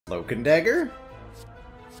Loken Dagger?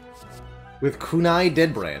 With Kunai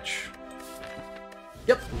Dead Branch.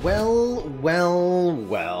 Yep, well.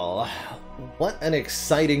 What an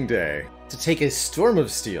exciting day to take a Storm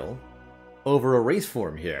of Steel over a Wraith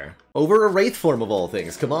form here. Over a Wraith form of all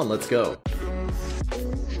things. Come on, let's go.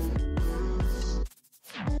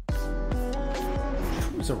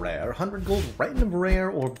 Choose a rare, 100 gold, random rare,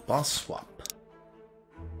 or boss swap.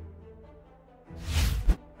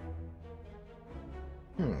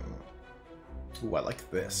 Ooh, I like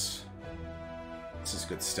this. This is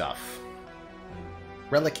good stuff.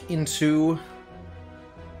 Relic into...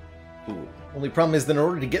 Ooh. Only problem is that in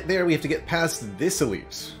order to get there, we have to get past this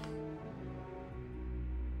elite.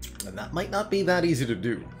 And that might not be that easy to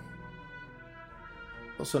do.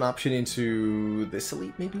 Also an option into this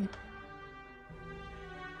elite, maybe?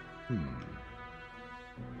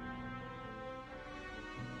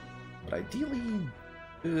 But ideally...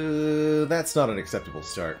 that's not an acceptable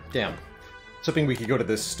start. Damn. I was hoping we could go to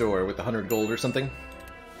this store with 100 gold or something.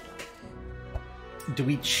 Do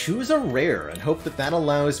we choose a rare and hope that that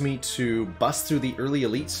allows me to bust through the early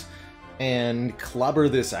elites and clobber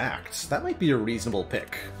this act? That might be a reasonable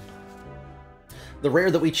pick. The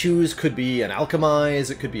rare that we choose could be an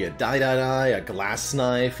Alchemize, it could be a Die, a Glass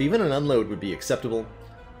Knife, even an Unload would be acceptable.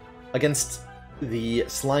 Against the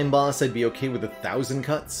Slime Boss, I'd be okay with 1,000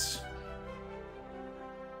 cuts.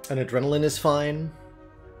 An Adrenaline is fine.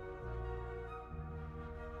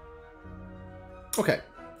 Okay,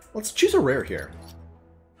 let's choose a rare here.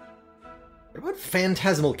 What about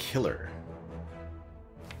Phantasmal Killer?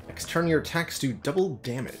 Next turn your attacks do double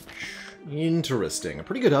damage. Interesting. A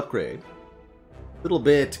pretty good upgrade. Little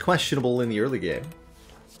bit questionable in the early game.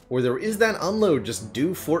 Or there is that Unload, just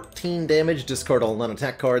do 14 damage, discard all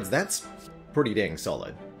non-attack cards. That's pretty dang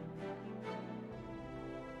solid.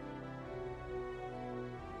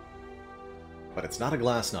 But it's not a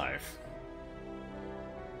Glass Knife.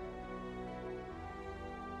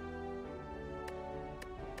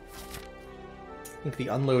 I think the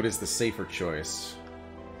Unload is the safer choice.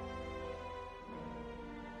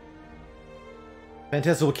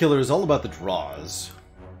 Phantasmal Killer is all about the draws.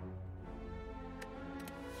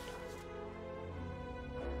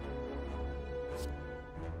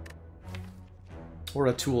 Or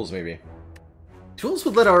a Tools, maybe. Tools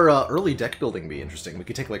would let our early deck building be interesting. We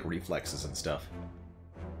could take, like, reflexes and stuff.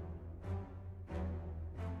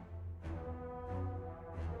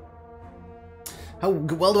 How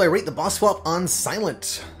well do I rate the boss swap on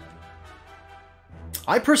Silent?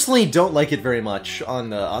 I personally don't like it very much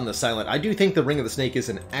on the Silent. I do think the Ring of the Snake is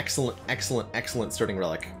an excellent starting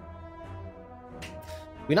relic.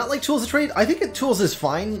 We not like Tools of Trade? I think Tools is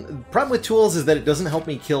fine. The problem with Tools is that it doesn't help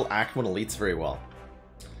me kill Act 1 elites very well.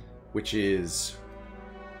 Which is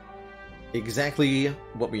exactly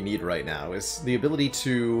what we need right now, is the ability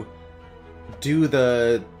to do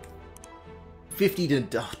the 50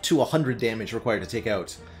 to 100 damage required to take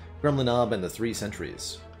out Gremlin Ob and the 3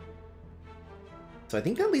 sentries. So I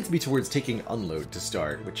think that leads me towards taking Unload to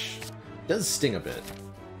start, which does sting a bit.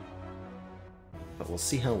 But we'll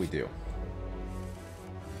see how we do.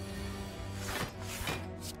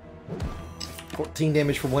 14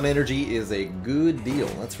 damage for 1 energy is a good deal,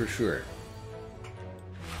 that's for sure.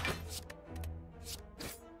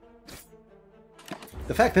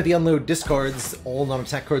 The fact that the Unload discards all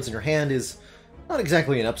non-attack cards in your hand is not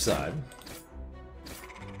exactly an upside.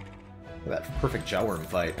 That perfect Jawworm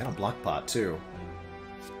fight, and a block pot too.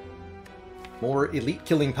 More elite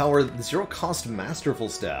killing power, 0-cost Masterful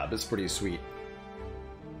Stab is pretty sweet.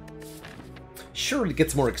 Sure, it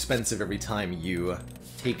gets more expensive every time you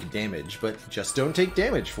take damage, but just don't take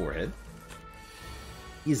damage for it.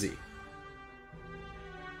 Easy.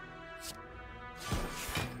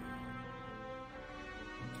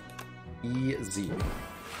 Easy.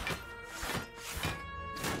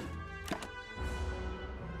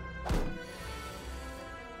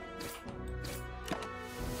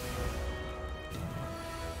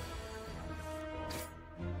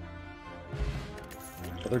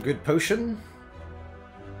 Another good potion.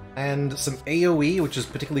 And some AoE, which is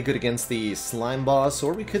particularly good against the Slime Boss,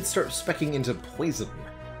 or we could start speccing into Poison.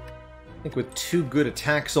 I think with 2 good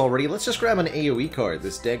attacks already, let's just grab an AoE card,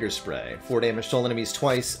 this Dagger Spray. 4 damage to all enemies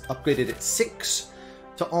twice, upgraded at 6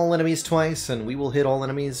 to all enemies twice, and we will hit all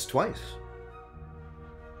enemies twice.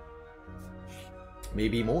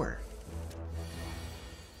 Maybe more.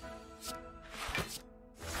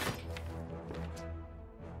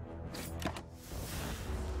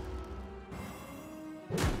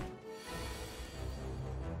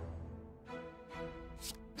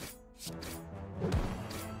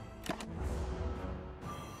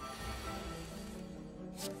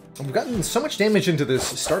 We've gotten so much damage into this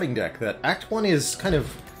starting deck that Act 1 is kind of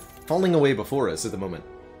falling away before us at the moment.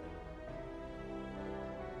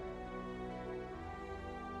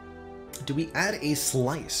 Do we add a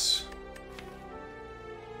Slice?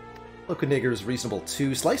 Lokendager is reasonable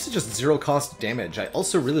too. Slice is just zero cost damage. I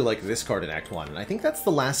also really like this card in Act 1, and I think that's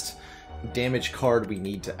the last damage card we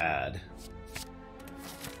need to add.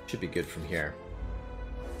 Should be good from here.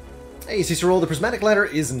 Hey, Cicero, the Prismatic Ladder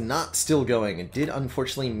is not still going. It did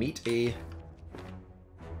unfortunately meet a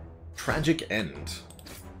tragic end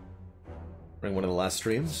during one of the last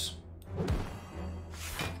streams.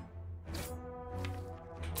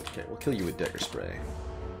 Okay, we'll kill you with Dagger Spray.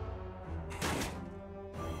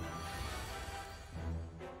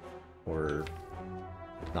 Or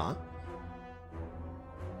not?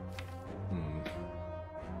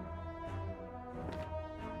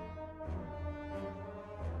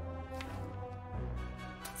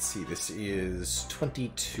 Let's see, this is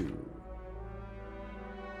 22.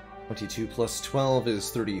 22 plus 12 is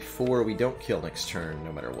 34. We don't kill next turn,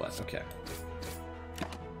 no matter what. Okay.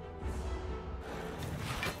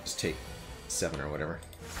 Just take 7 or whatever.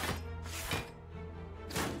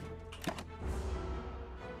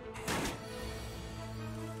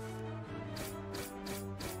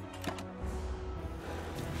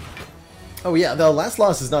 Oh yeah, the last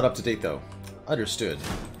loss is not up to date though. Understood.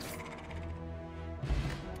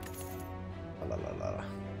 La, la, la, la.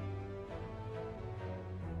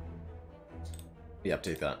 Yeah,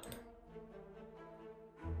 update that.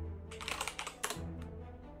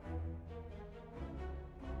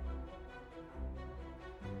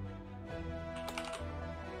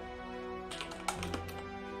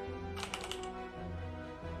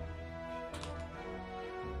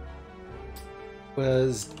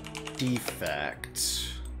 Was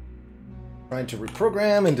defect. Trying to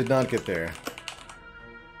reprogram and did not get there.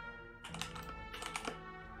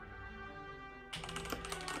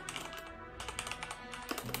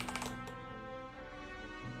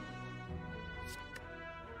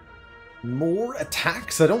 More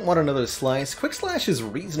attacks? I don't want another Slice. Quick Slash is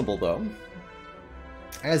reasonable though.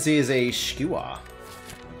 As is a Skewer.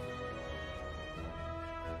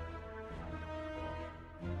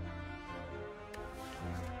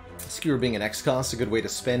 Skewer being an X-Cost, a good way to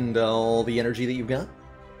spend all the energy that you've got.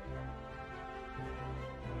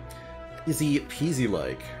 Easy peasy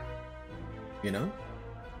like, you know?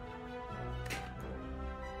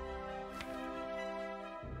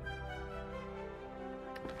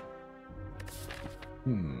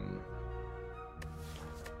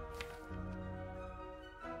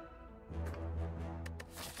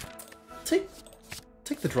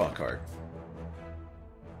 Take the draw card.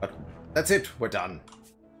 But that's it, we're done.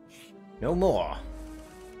 No more.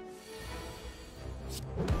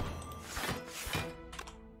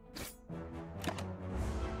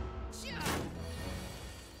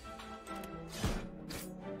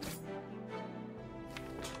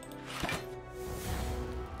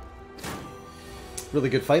 Really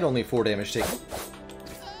good fight, only 4 damage taken.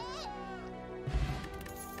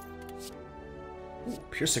 Ooh,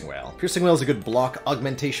 Piercing Wail. Piercing Wail is a good block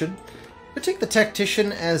augmentation. I'd take the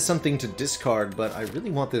Tactician as something to discard, but I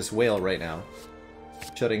really want this Whale right now.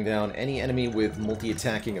 Shutting down any enemy with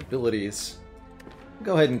multi-attacking abilities.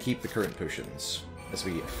 Go ahead and keep the current potions as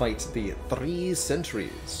we fight the 3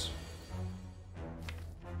 sentries.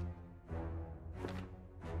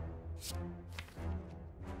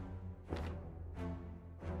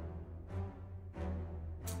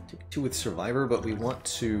 Take 2 with Survivor, but we want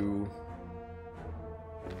to...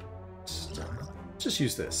 just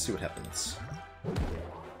use this, see what happens.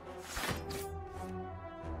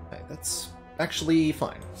 Okay, that's actually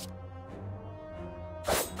fine.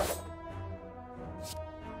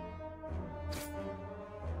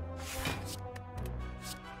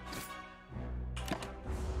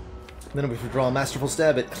 Then if we draw a Masterful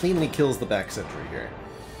Stab, it cleanly kills the back sentry here.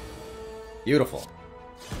 Beautiful.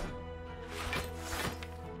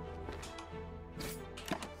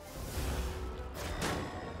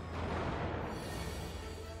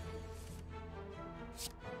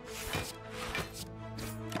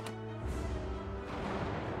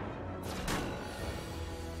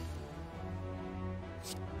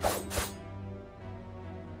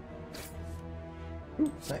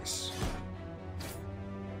 Ooh, nice.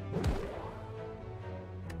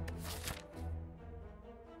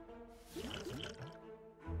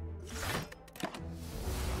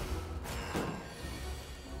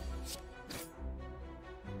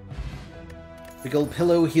 Big old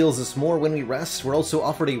pillow heals us more when we rest. We're also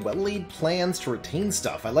offered a well-laid plans to retain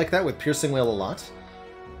stuff. I like that with Piercing Wail a lot.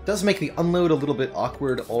 It does make the unload a little bit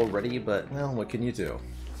awkward already, but, well, what can you do?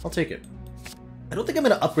 I'll take it. I don't think I'm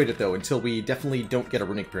going to upgrade it, though, until we definitely don't get a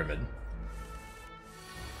Runic Pyramid.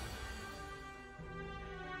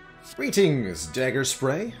 Greetings, Dagger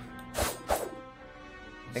Spray.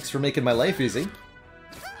 Thanks for making my life easy.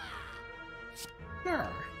 Yeah.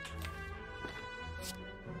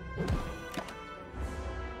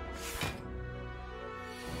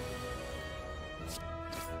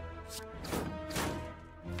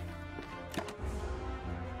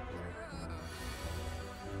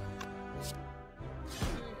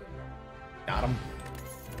 Got him.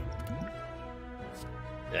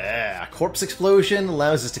 Yeah, Corpse Explosion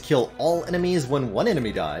allows us to kill all enemies when one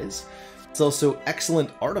enemy dies. It's also excellent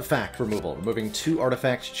artifact removal, removing 2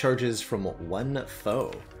 artifact charges from one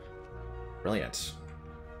foe. Brilliant.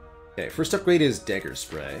 Okay, first upgrade is Dagger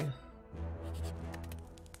Spray.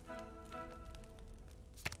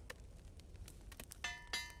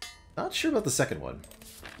 Not sure about the second one.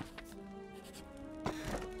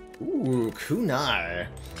 Ooh, Kunai.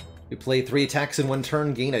 We play 3 attacks in 1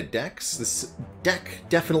 turn, gain a dex. This deck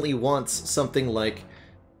definitely wants something like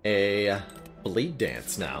a Blade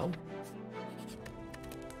Dance now.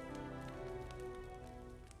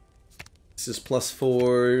 This is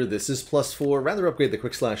 +4, this is +4. Rather upgrade the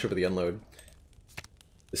Quick Slash over the Unload.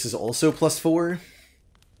 This is also +4.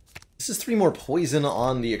 This is 3 more poison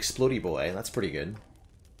on the Explodey Boy. That's pretty good.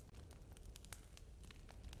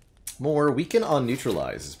 More Weaken on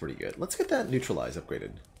Neutralize is pretty good. Let's get that Neutralize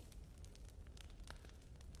upgraded.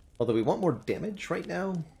 Although we want more damage right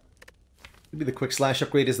now. Maybe the Quick Slash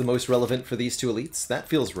upgrade is the most relevant for these 2 elites. That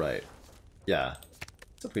feels right. Yeah.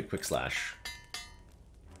 Let's upgrade Quick Slash.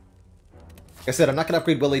 Like I said, I'm not going to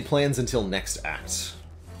upgrade well-laid plans until next act.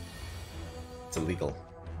 It's illegal.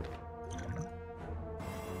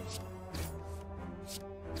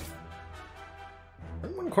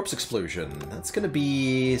 One Corpse Explosion. That's going to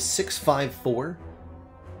be 654,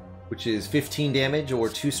 which is 15 damage, or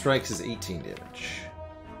 2 strikes is 18 damage.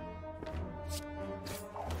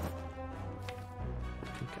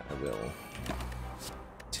 I think I will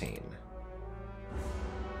obtain.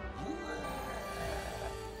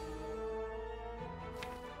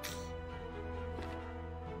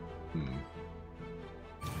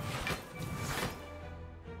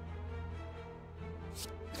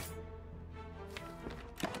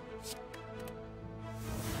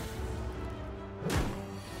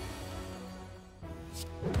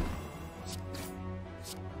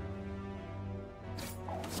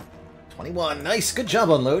 Nice, good job,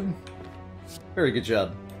 Unload. Very good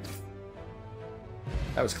job.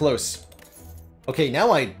 That was close. Okay,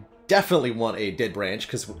 now I definitely want a Dead Branch,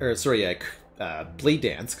 a Blade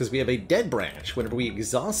Dance, because we have a Dead Branch. Whenever we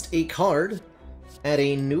exhaust a card, add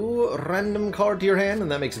a new random card to your hand, and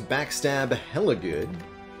that makes Backstab hella good,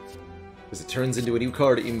 because it turns into a new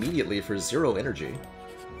card immediately for 0 energy.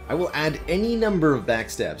 I will add any number of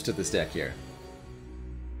Backstabs to this deck here.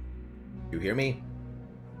 You hear me?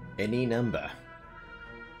 Any number.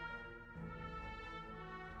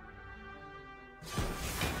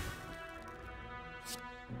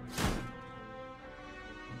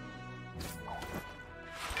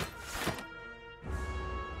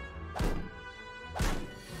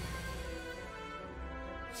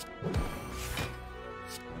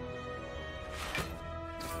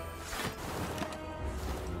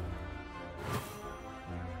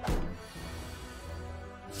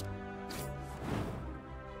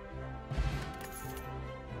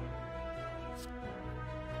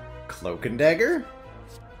 Cloak and Dagger?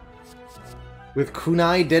 With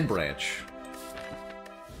Kunai Dead Branch.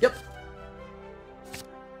 Yep.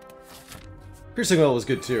 Piercing Oil was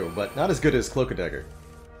good too, but not as good as Cloak and Dagger.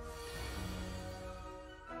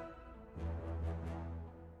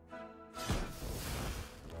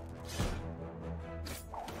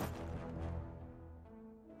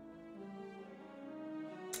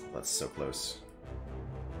 That's so close.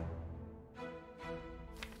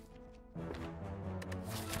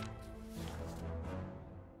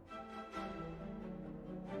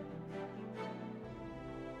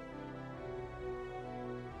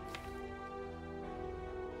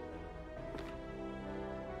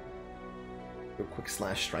 Quick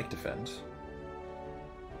Slash Strike Defend.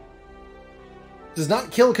 Does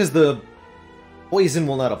not kill because the poison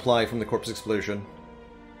will not apply from the Corpse Explosion.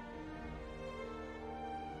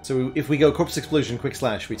 So if we go Corpse Explosion, Quick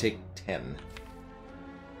Slash, we take 10.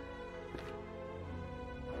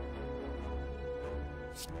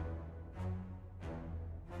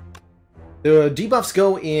 The debuffs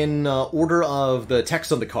go in order of the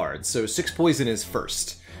text on the card. So 6 poison is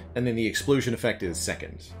first, and then the explosion effect is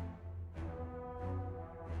second.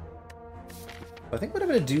 I think what I'm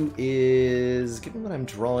going to do is, given what I'm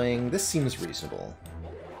drawing, this seems reasonable.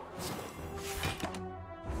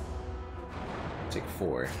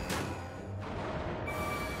 4.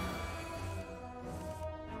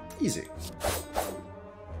 Easy.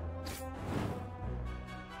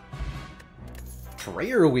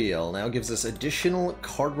 Prayer Wheel now gives us additional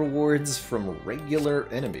card rewards from regular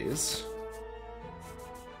enemies.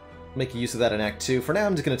 Make use of that in Act 2. For now,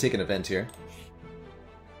 I'm just going to take an event here.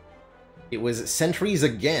 It was Sentries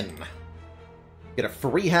again. Get a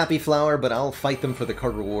free Happy Flower, but I'll fight them for the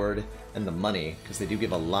card reward and the money, because they do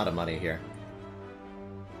give a lot of money here.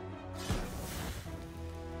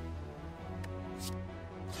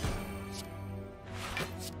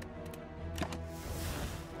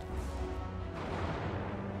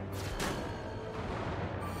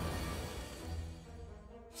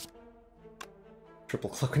 Triple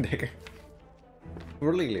Cloak and Dagger.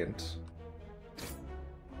 Brilliant.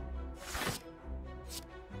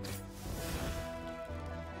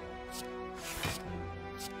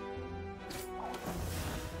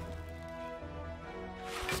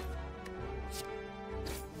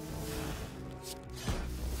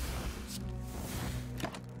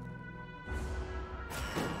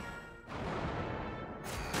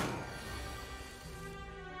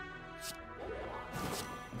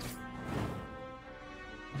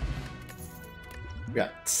 We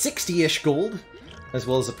got 60-ish gold, as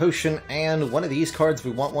well as a potion, and one of these cards if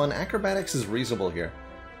we want one. Acrobatics is reasonable here.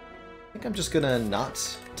 I think I'm just gonna not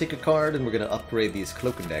take a card, and we're gonna upgrade these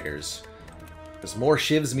Cloak and Daggers. Because more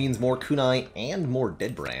Shivs means more Kunai and more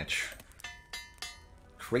Dead Branch.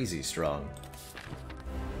 Crazy strong.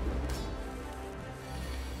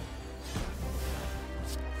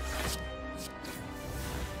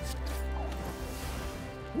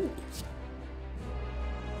 Ooh.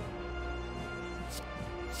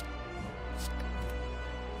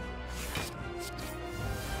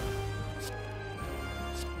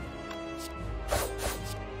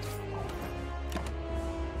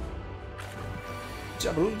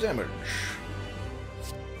 Double damage.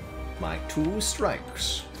 My 2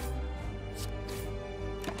 strikes.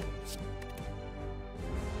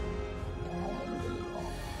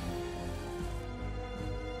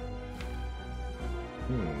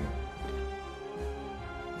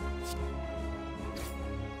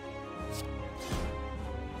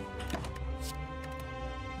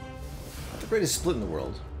 The greatest split in the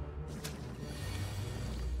world.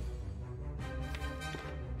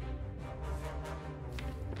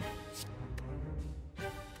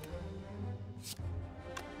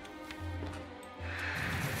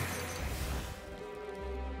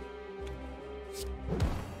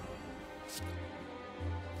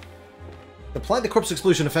 Apply the Corpse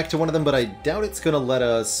Explosion effect to one of them, but I doubt it's going to let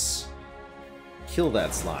us kill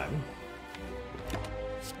that slime.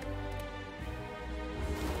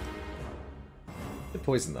 Good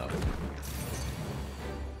poison, though.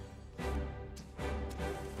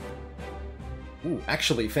 Ooh,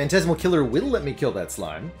 actually, Phantasmal Killer will let me kill that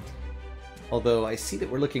slime. Although, I see that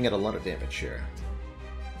we're looking at a lot of damage here.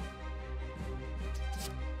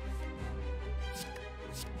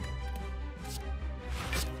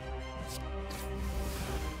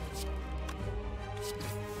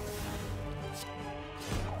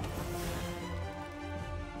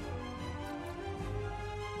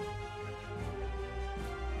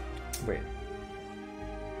 Wait.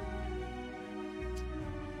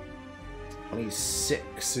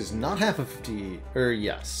 26 is not half of 50, or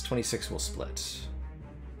yes, 26 will split.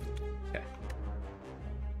 Okay.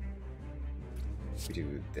 We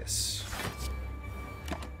do this.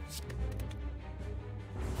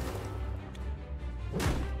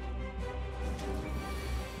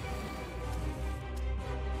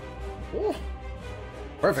 Oh,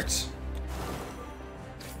 perfect.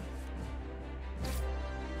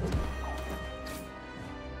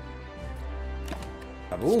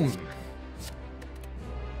 Boom.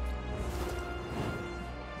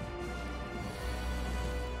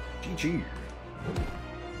 GG.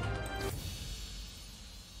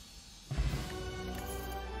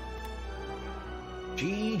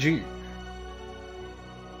 GG.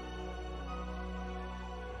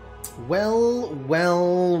 Well,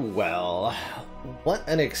 well, well. What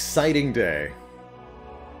an exciting day.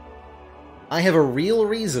 I have a real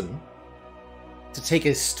reason to take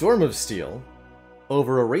a Storm of Steel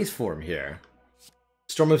over a Wraith form here.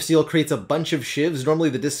 Storm of Steel creates a bunch of Shivs. Normally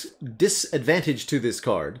the disadvantage to this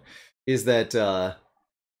card is that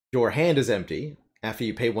your hand is empty after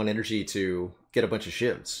you pay 1 energy to get a bunch of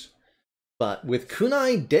Shivs. But with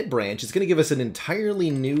Kunai Dead Branch, it's going to give us an entirely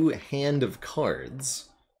new hand of cards.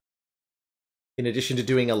 In addition to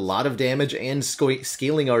doing a lot of damage and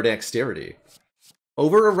scaling our dexterity.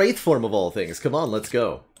 Over a Wraith form of all things. Come on, let's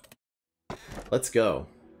go. Let's go.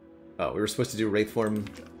 Oh, we were supposed to do Wraith form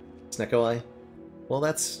Snecko Eye? Well,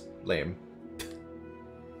 that's lame.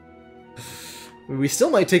 We still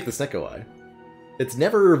might take the Snecko Eye. It's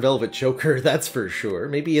never Velvet Choker, that's for sure.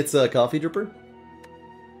 Maybe it's a Coffee Dripper?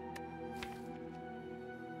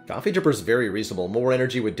 Coffee Dripper's very reasonable. More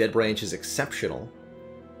energy with Dead Branch is exceptional.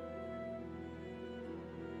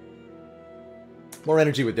 More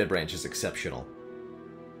energy with Dead Branch is exceptional.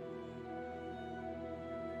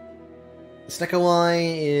 The Snecko Eye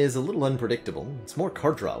is a little unpredictable. It's more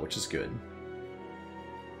card draw, which is good.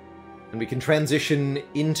 And we can transition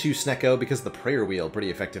into Snecko because of the Prayer Wheel pretty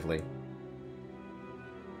effectively.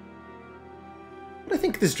 But I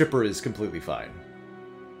think this Dripper is completely fine.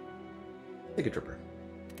 Take a Dripper.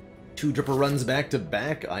 2 Dripper runs back to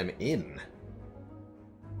back, I'm in.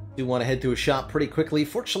 Do want to head to a shop pretty quickly.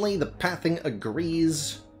 Fortunately, the pathing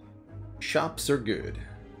agrees. Shops are good.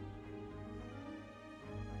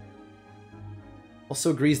 Also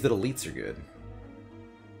agrees that elites are good.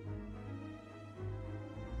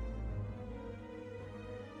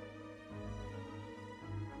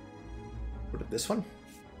 What about this one?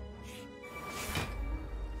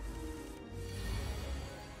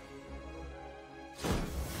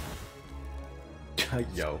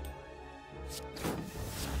 Yo.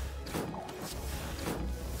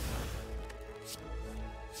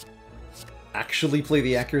 Actually play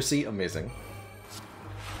the accuracy? Amazing.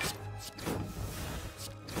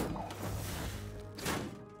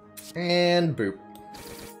 And boop.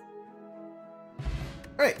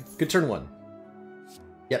 Alright, good turn 1.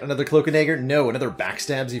 Yet another Cloak and Dagger? No, another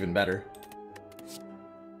Backstab's even better.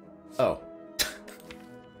 Oh.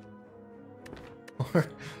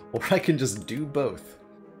 Or I can just do both.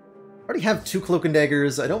 I already have 2 Cloak and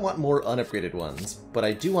Daggers. I don't want more unupgraded ones, but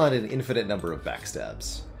I do want an infinite number of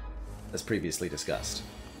Backstabs, as previously discussed.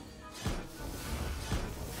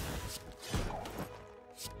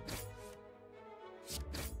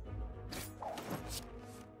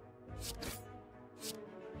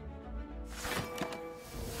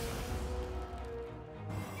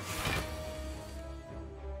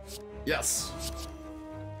 Yes!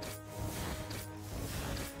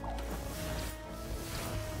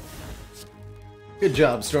 Good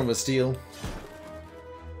job, Storm of Steel.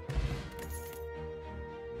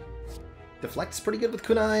 Deflect's pretty good with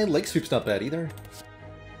Kunai. Leg Sweep's not bad either.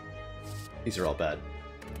 These are all bad.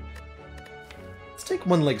 Let's take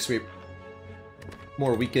 1 Leg Sweep.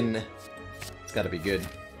 More weaken. It's gotta be good.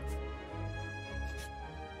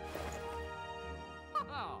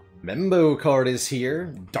 Membo card is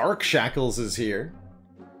here. Dark Shackles is here.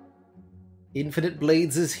 Infinite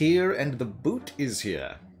Blades is here, and the boot is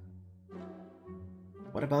here.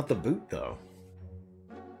 What about the boot, though?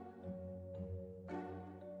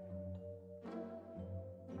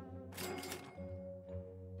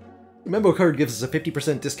 The Membo card gives us a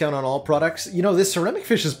 50% discount on all products. You know, this ceramic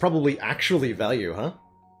fish is probably actually value, huh?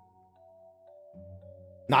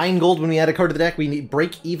 9 gold when we add a card to the deck. We need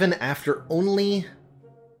break even after only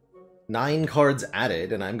 9 cards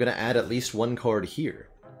added, and I'm going to add at least 1 card here.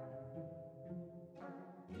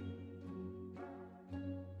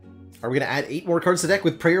 Are we going to add 8 more cards to the deck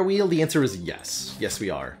with Prayer Wheel? The answer is yes. Yes, we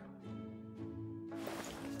are.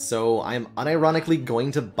 So I'm unironically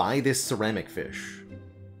going to buy this ceramic fish.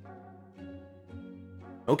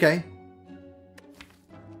 Okay.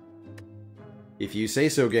 If you say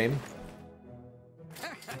so, game.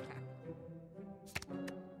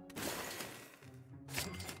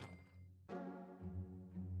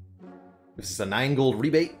 This is a 9 gold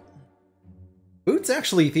rebate. Boot's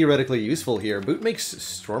actually theoretically useful here. Boot makes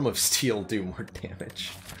Storm of Steel do more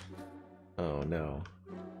damage. Oh no.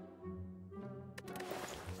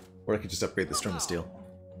 Or I could just upgrade the Storm of Steel.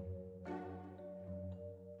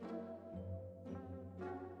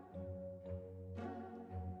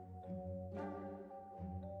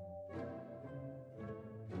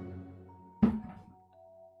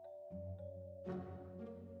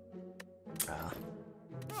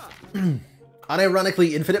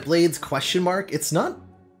 Unironically, Infinite Blades, question mark? It's not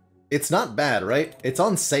bad, right? It's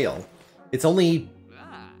on sale. It's only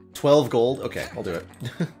 12 gold. Okay, I'll do it.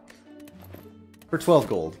 For 12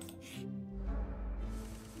 gold.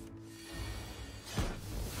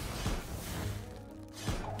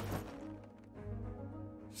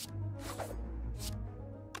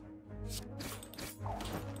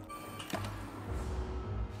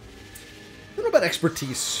 I don't know about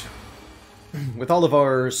expertise. With all of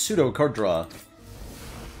our pseudo card draw,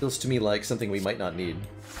 feels to me like something we might not need.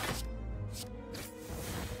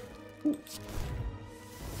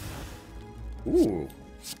 Ooh.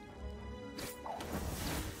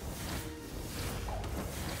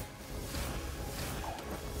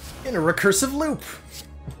 In a recursive loop.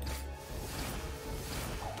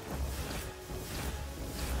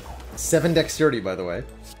 7 dexterity, by the way.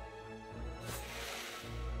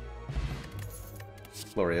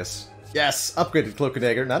 Glorious. Yes! Upgraded Cloak and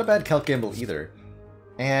Dagger. Not a bad Calc Gamble either.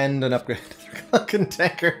 And an upgraded Cloak and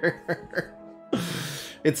Dagger.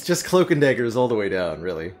 It's just Cloak and Daggers all the way down,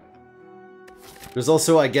 really. There's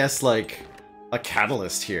also, I guess, like, a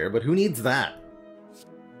Catalyst here, but who needs that?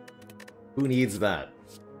 Who needs that?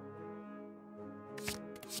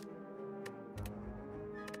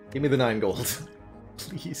 Give me the 9 gold.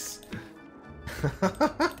 Please.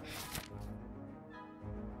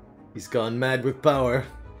 He's gone mad with power.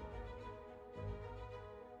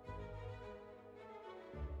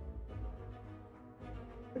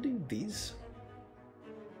 I do these.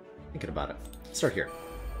 Thinking about it. Start here.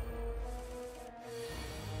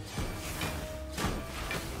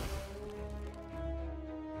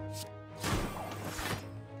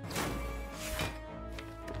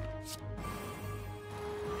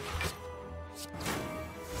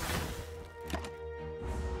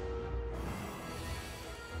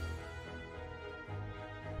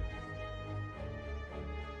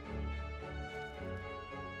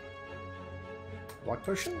 Block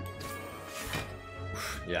potion?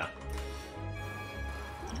 Yeah.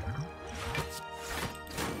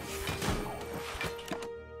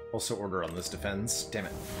 Also order on this defense. Damn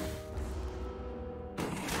it.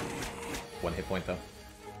 1 hit point though.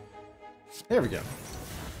 There we go.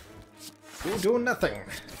 You're doing nothing.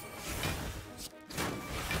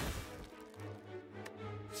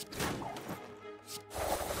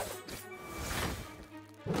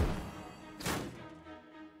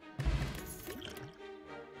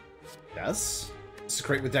 Yes. This is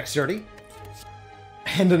great with dexterity.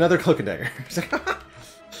 And another Cloak and Dagger.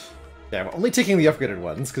 Yeah, I'm only taking the upgraded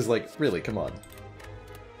ones, because, like, really, come on.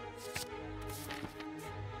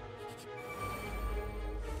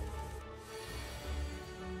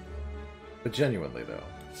 But genuinely, though.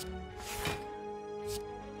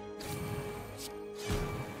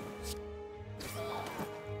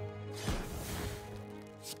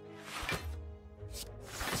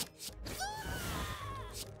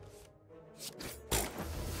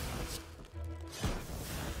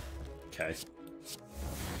 Okay.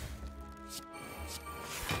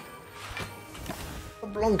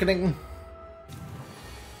 Blonkening.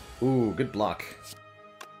 Ooh, good block.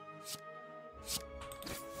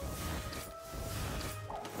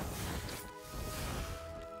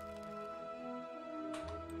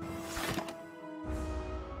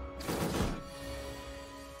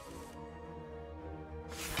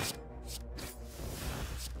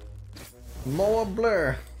 More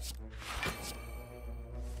blur.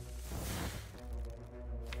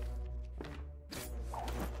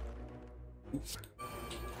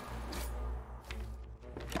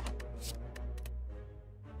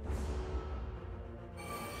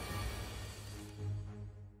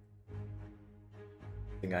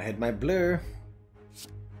 I think I had my blur.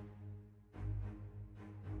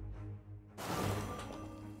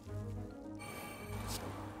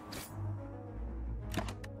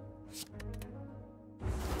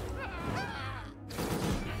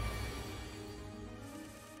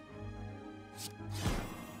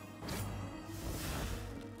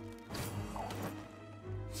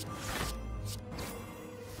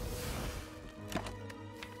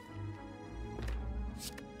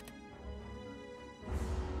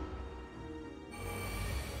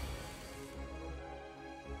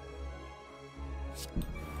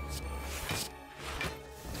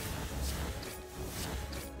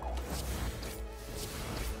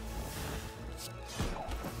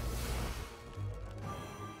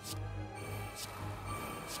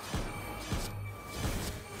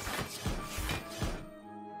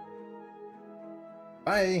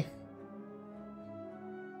 Bye.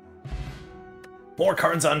 4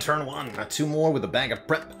 cards on turn 1. 2 more with a bag of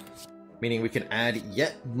prep. Meaning we can add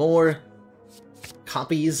yet more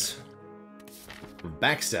copies of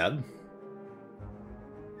Backstab.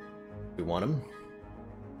 We want them.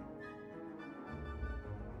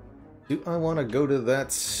 Do I want to go to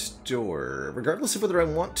that store? Regardless of whether I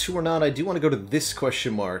want to or not, I do want to go to this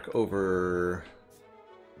question mark over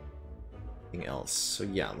anything else. So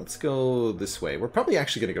yeah, let's go this way. We're probably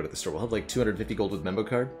actually going to go to the store. We'll have like 250 gold with Membo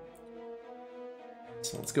card.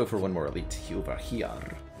 So let's go for one more elite over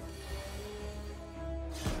here.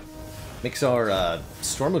 Makes our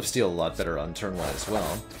Storm of Steel a lot better on turn 1 as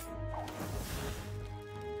well.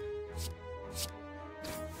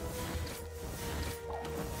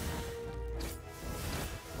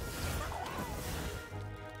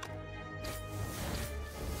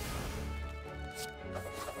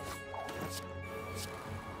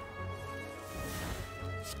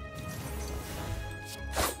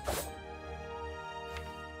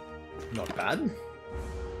 Not bad.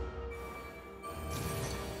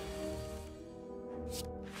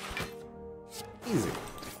 Easy.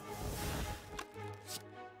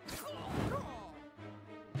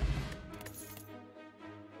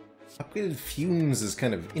 Upgraded fumes is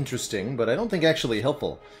kind of interesting, but I don't think actually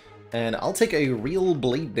helpful. And I'll take a real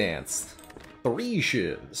blade dance. 3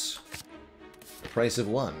 shivs. The price of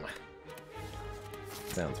 1.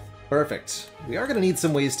 Sounds perfect. We are going to need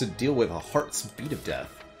some ways to deal with a Heart's Beat of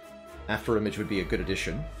Death. After Image would be a good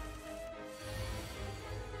addition.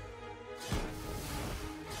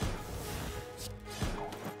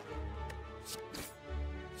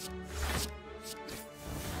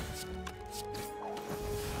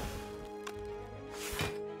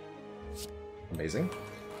 Amazing.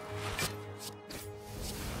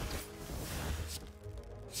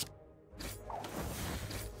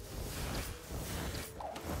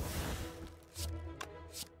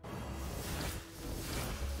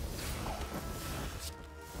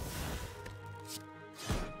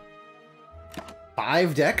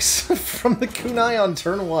 Five decks from the Kunai on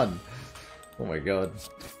turn 1. Oh my god.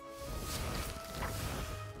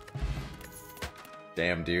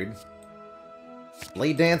 Damn, dude.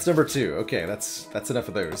 Blade Dance number 2. Okay, that's enough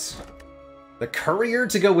of those. The Courier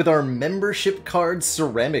to go with our membership card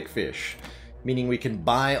Ceramic Fish, meaning we can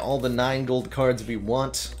buy all the 9 gold cards we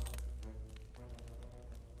want.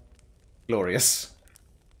 Glorious.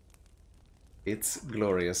 It's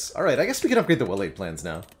glorious. Alright, I guess we can upgrade the Well-Laid plans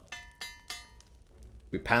now.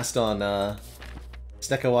 We passed on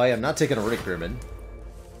Snekawai. I'm not taking a Runic Pyramid.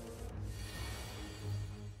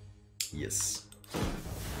 Yes.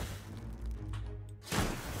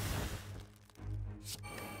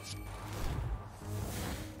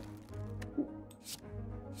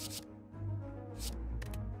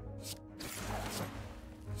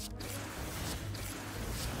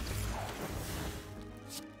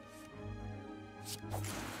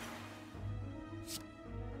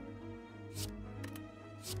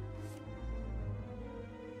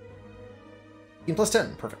 Plus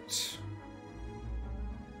 10, perfect.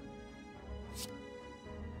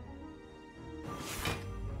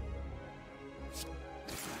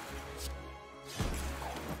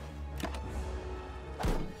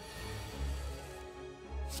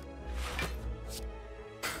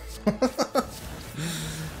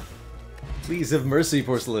 Please have mercy,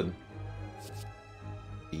 Porcelain.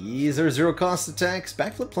 These are 0 cost attacks.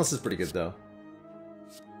 Backflip plus is pretty good, though.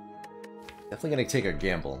 Definitely gonna take a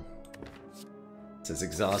gamble. It says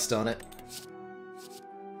exhaust on it.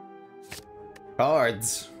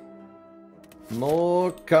 Cards.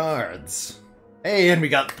 More cards. Hey, and we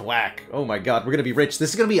got Thwack. Oh my god, we're gonna be rich.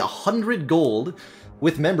 This is gonna be 100 gold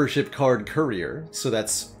with membership card Courier. So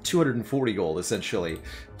that's 240 gold, essentially.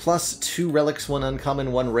 Plus 2 relics, 1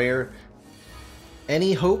 uncommon, 1 rare.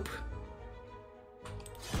 Any hope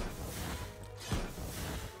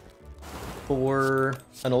for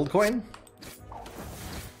an old coin?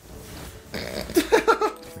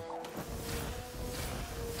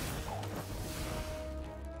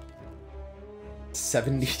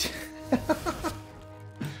 70.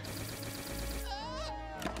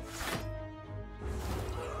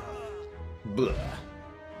 Blah.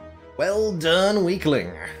 Well done,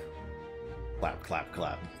 weakling. Clap, clap,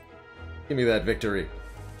 clap. Give me that victory.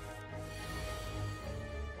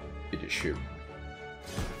 It is Shiv.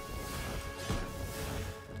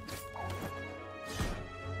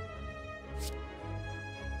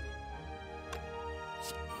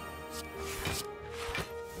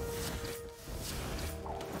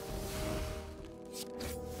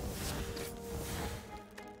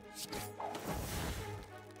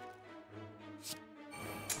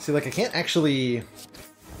 See, like, I can't actually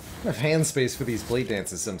have hand space for these blade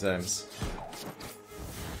dances sometimes.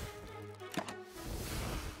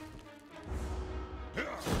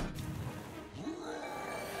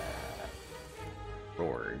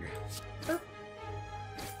 Rorg.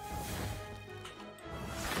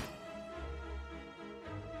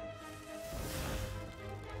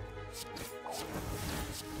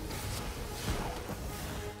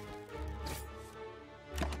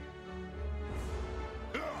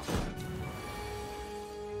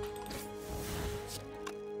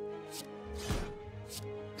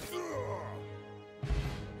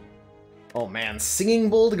 Oh man, Singing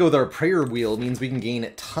Bowl to go with our Prayer Wheel means we can gain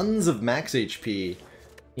tons of max HP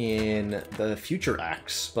in the future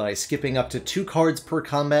acts by skipping up to 2 cards per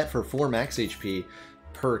combat for 4 max HP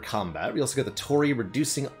per combat. We also got the Tori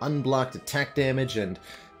reducing unblocked attack damage, and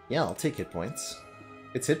yeah, I'll take hit points.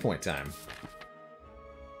 It's hit point time.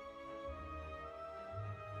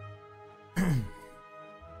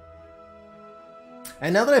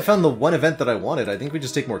 And now that I found the one event that I wanted, I think we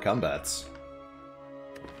just take more combats.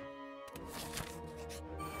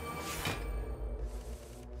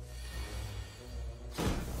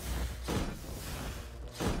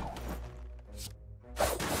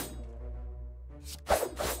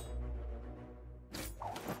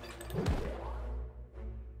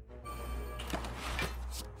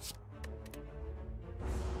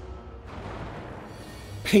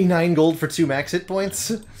 Pay 9 gold for 2 max hit points?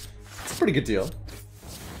 It's a pretty good deal.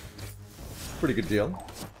 Pretty good deal.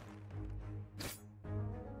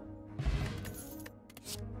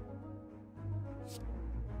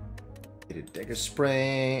 Get a dagger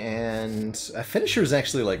spray, and a finisher is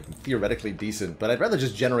actually, like, theoretically decent, but I'd rather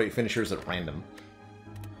just generate finishers at random.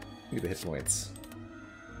 Look at the hit points.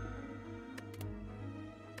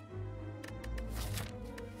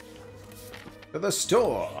 To the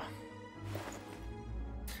store!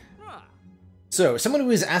 So, someone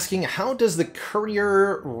who is asking, how does the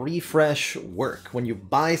courier refresh work? When you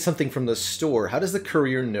buy something from the store, how does the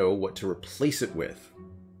courier know what to replace it with?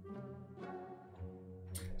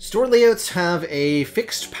 Store layouts have a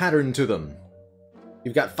fixed pattern to them.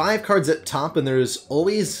 You've got 5 cards at top, and there's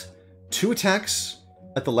always 2 attacks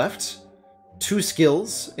at the left, 2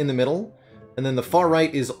 skills in the middle, and then the far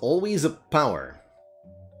right is always a power.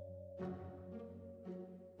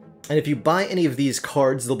 And if you buy any of these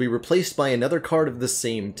cards, they'll be replaced by another card of the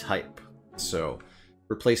same type. So,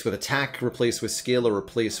 replace with attack, replace with skill, or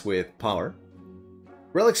replace with power.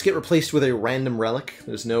 Relics get replaced with a random relic.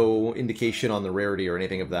 There's no indication on the rarity or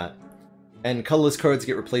anything of that. And colorless cards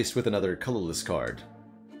get replaced with another colorless card.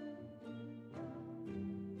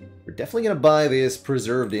 We're definitely going to buy this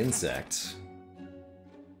Preserved Insect.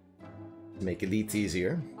 To make elites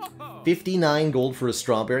easier. 59 gold for a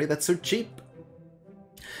strawberry, that's so cheap.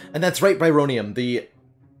 And that's right, Byronium, the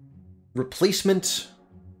replacement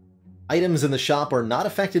items in the shop are not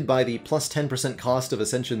affected by the plus 10% cost of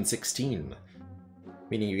Ascension 16.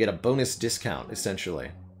 Meaning you get a bonus discount,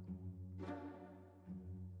 essentially.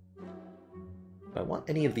 If I want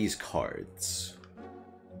any of these cards.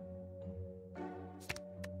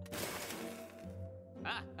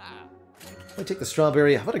 I take the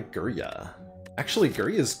strawberry. How about a Gurya? Actually,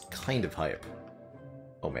 Gurya is kind of hype.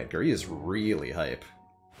 Oh man, Gurya is really hype.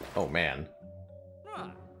 Oh man.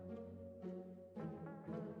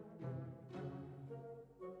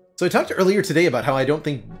 So I talked earlier today about how I don't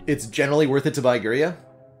think it's generally worth it to buy Gurya.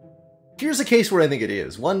 Here's a case where I think it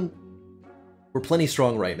is. 1, we're plenty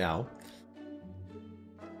strong right now.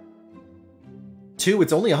 2,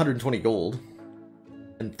 it's only 120 gold.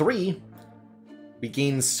 And 3, we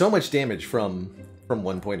gain so much damage from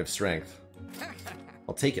 1 point of strength.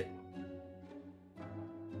 I'll take it.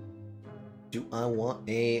 Do I want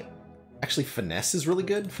a... Actually, Finesse is really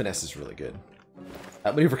good. Finesse is really good.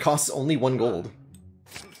 That maneuver costs only 1 gold.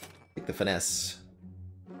 Take the Finesse.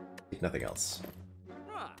 Take nothing else.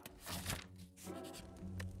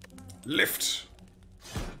 Lift!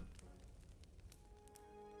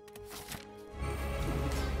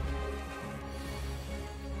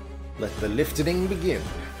 Let the lifting begin.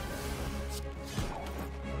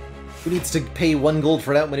 Who needs to pay 1 gold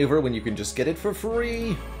for an outmaneuver when you can just get it for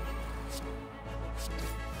free?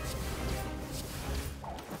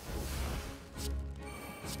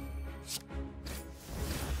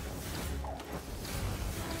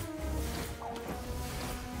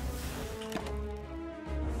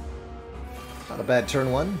 Not a bad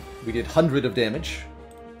turn 1. We did 100 of damage.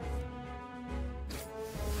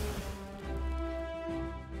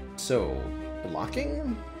 So,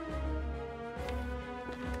 blocking?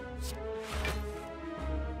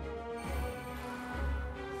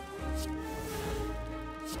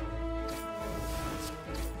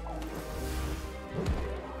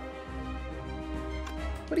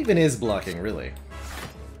 What even is blocking, really?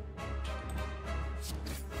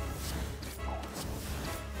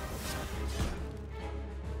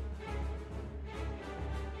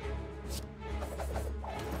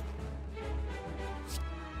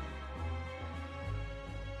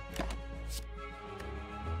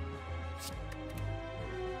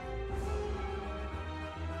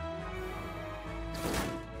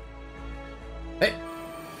 Hey!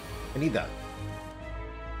 I need that.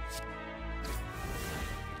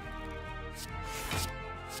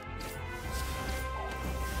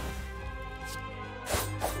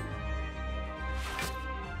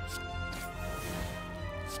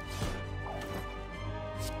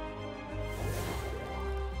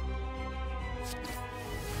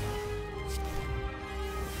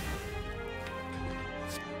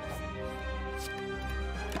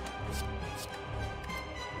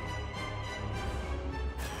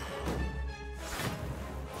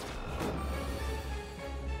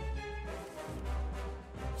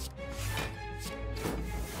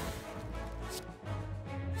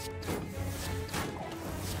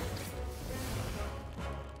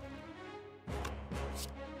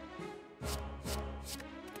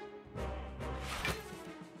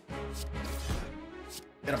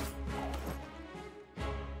 Get him.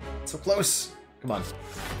 So close. Come on.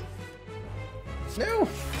 No!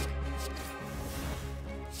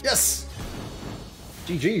 Yes!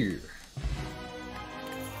 GG.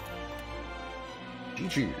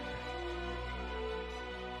 GG.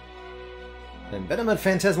 An Envenomed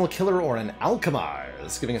Phantasmal Killer or an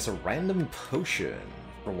Alchemize, giving us a random potion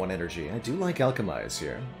for 1 energy. I do like Alchemize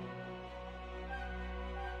here.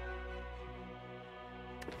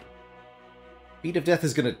 Beat of Death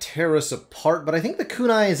is going to tear us apart, but I think the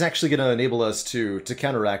Kunai is actually going to enable us to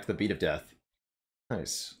counteract the Beat of Death.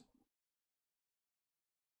 Nice.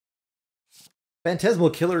 Phantasmal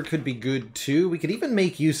Killer could be good too. We could even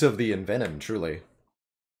make use of the Envenom, truly.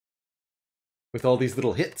 With all these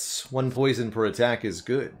little hits, 1 poison per attack is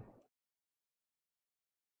good.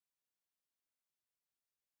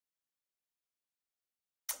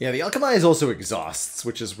 Yeah, the Alchemize also exhausts,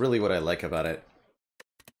 which is really what I like about it.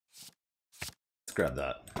 Let's grab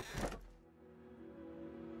that.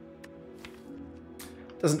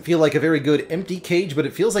 Doesn't feel like a very good empty cage, but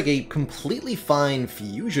it feels like a completely fine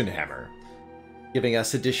fusion hammer. Giving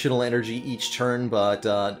us additional energy each turn, but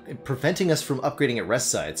preventing us from upgrading at rest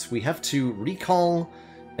sites. We have to recall,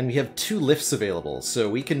 and we have 2 lifts available, so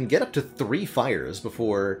we can get up to 3 fires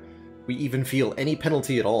before we even feel any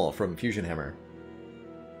penalty at all from Fusion Hammer.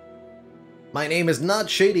 My name is not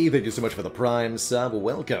Shady, thank you so much for the Prime sub,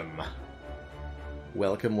 welcome.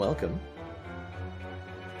 Welcome, welcome.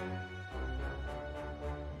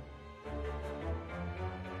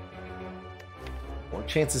 More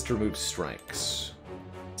chances to remove strikes.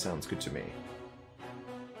 Sounds good to me.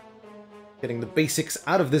 Getting the basics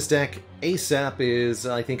out of this deck ASAP is,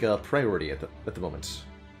 I think, a priority at the moment.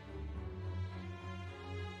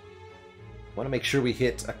 Want to make sure we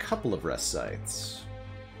hit a couple of rest sites.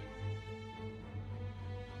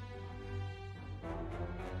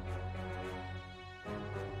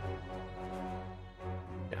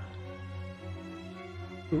 Yeah.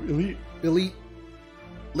 Ooh, elite.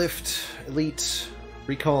 Lift, elite,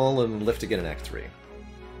 recall, and lift again in Act 3.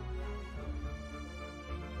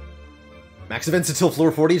 Max events until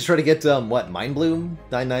floor 40 to try to get, what, Mind Bloom?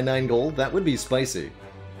 999 gold? That would be spicy.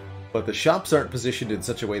 But the shops aren't positioned in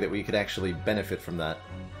such a way that we could actually benefit from that.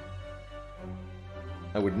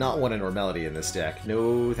 I would not want a normality in this deck.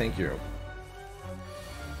 No, thank you.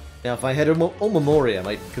 Now, if I had Omamori, I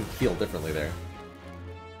might feel differently there.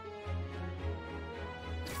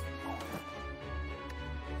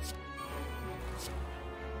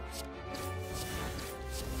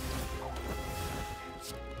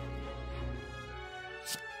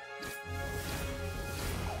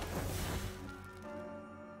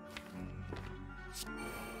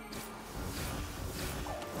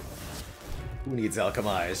 Who needs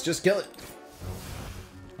Alchemize? Just kill it!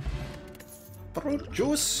 Fruit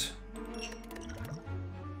juice!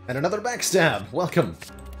 And another backstab! Welcome!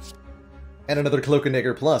 And another Cloak and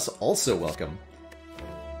Dagger Plus, also welcome.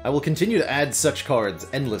 I will continue to add such cards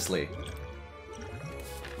endlessly.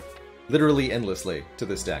 Literally endlessly to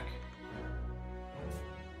this deck.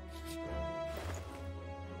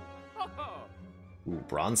 Ooh,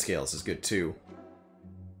 Bronze Scales is good too.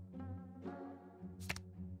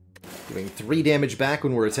 Doing 3 damage back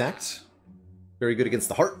when we're attacked. Very good against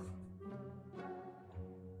the heart.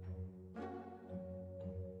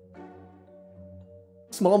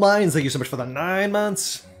 Small Minds, thank you so much for the 9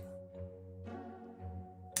 months.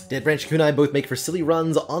 Dead Branch and Kunai both make for silly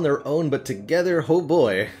runs on their own, but together, oh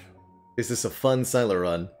boy, is this a fun Silo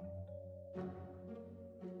run.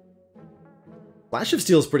 Flash of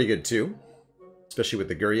Steel is pretty good too, especially with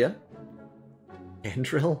the Guria.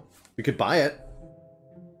 Andrill? We could buy it.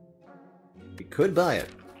 We could buy it.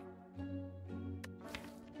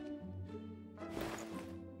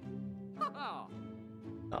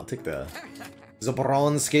 I'll take the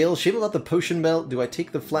Bronze Scale. Shame about the Potion Belt. Do I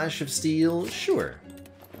take the Flash of Steel? Sure.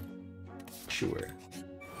 Sure.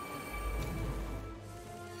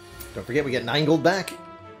 Don't forget we get 9 gold back.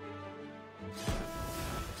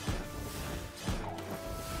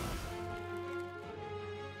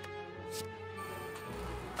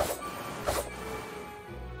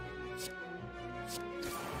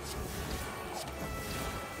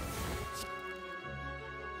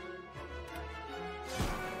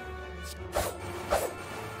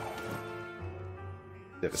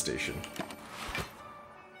 Devastation.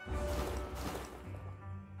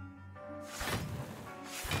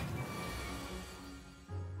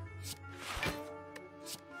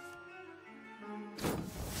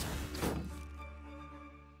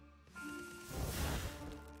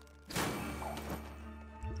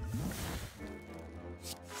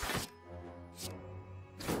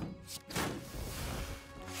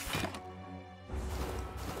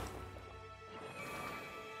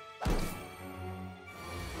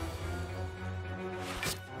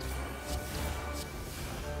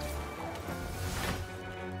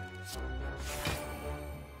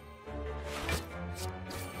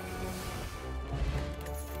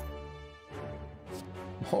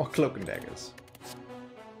 Oh, Cloak and Daggers.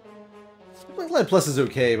 Blink Light Plus is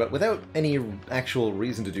okay, but without any actual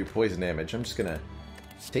reason to do poison damage, I'm just gonna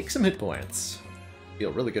take some hit points.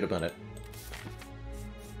 Feel really good about it.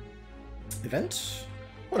 Event?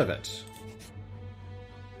 What event?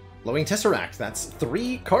 Glowing Tesseract. That's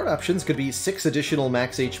 3 card options, could be 6 additional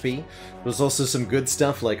max HP. There's also some good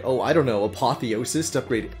stuff like, oh, I don't know, Apotheosis to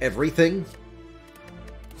upgrade everything.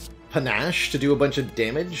 Panache to do a bunch of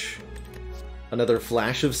damage. Another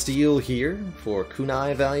Flash of Steel here for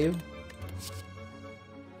kunai value.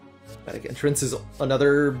 Static Entrance is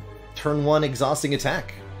another turn 1 exhausting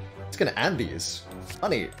attack. It's gonna add these.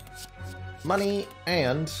 Money. Money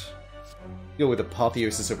and go with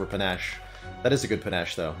Apotheosis over Panache. That is a good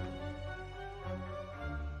Panache, though.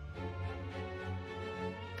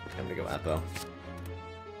 I'm gonna go Apo.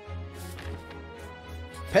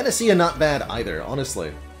 Panacea not bad either,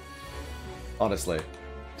 honestly. Honestly.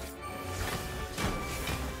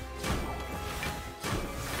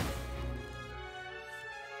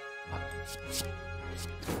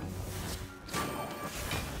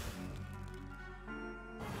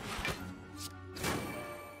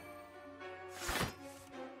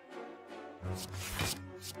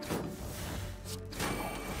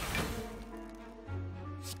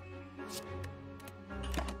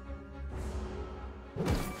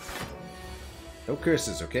 No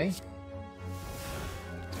curses, okay?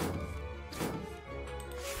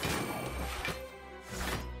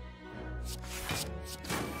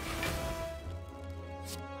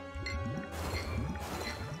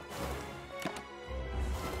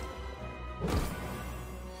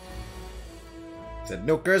 Said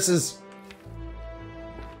no curses.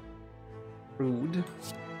 Rude.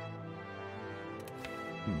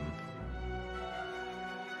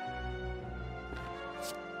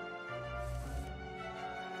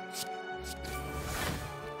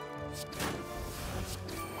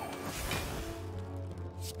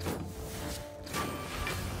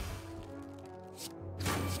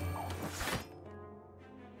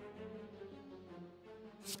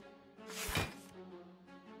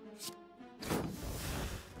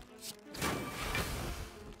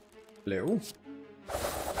 Hello?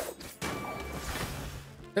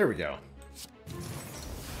 There we go.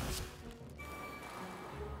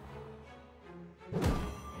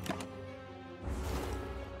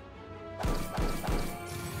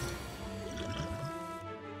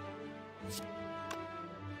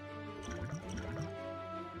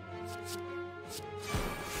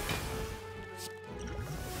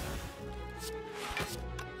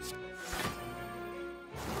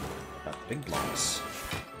 Got big blocks.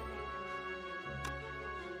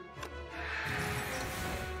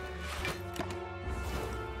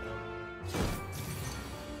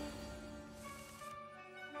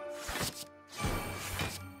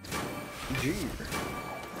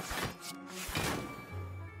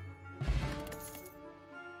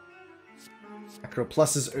 Acro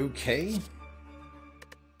Plus is okay.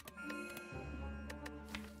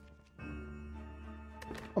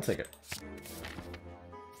 I'll take it.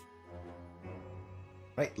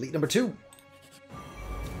 Right, lead number 2.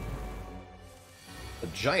 The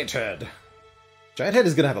Giant Head. Giant Head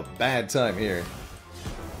is gonna have a bad time here.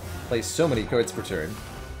 Plays so many cards per turn.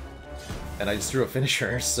 And I just drew a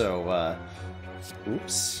finisher, so,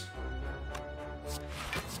 oops.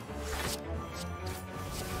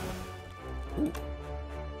 Ooh.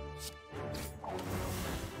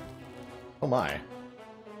 Oh my.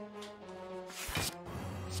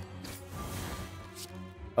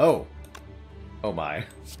 Oh. Oh my.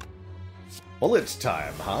 Bullet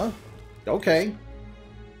time, huh? Okay.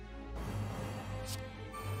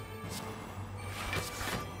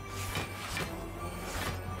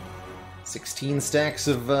 $16 stacks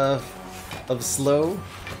of slow.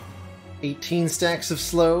 18 stacks of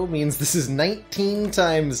slow means this is 19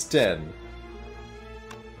 times 10.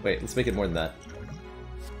 Wait, let's make it more than that.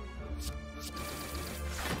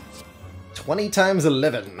 20 times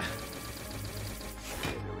 11.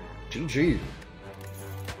 GG.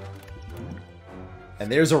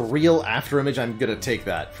 And there's a real after image. I'm gonna take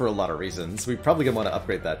that for a lot of reasons. We probably gonna want to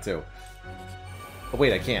upgrade that too. Oh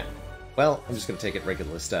wait, I can't. Well, I'm just gonna take it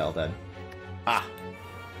regular style then. Ah.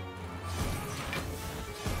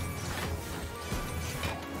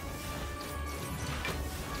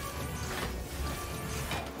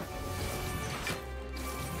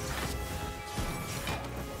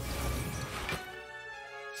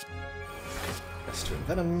 Western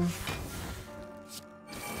Venom.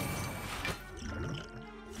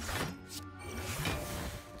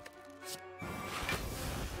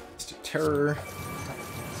 Let's do Terror.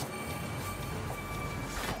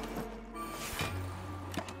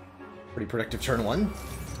 Pretty productive turn 1.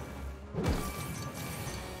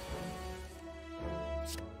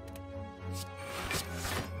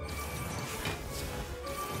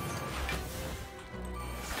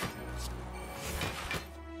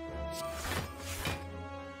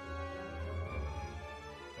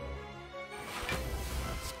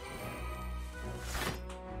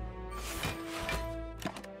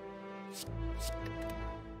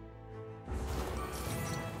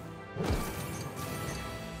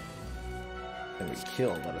 Can we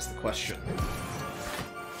kill? That is the question.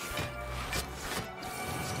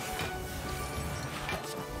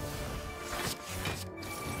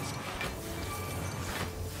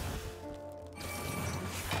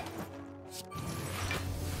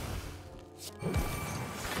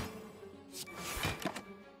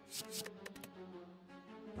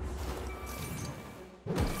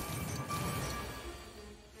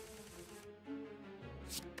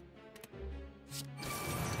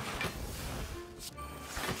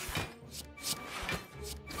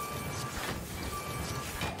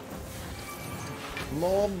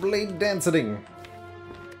 More blade dancing.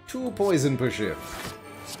 2 poison per Shiv.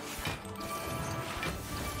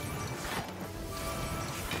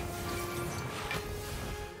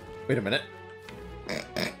 Wait a minute.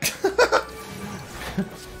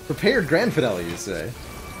 Prepared grand finale, you say?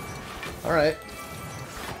 Alright.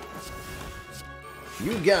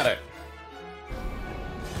 You got it.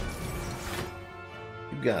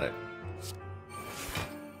 You got it.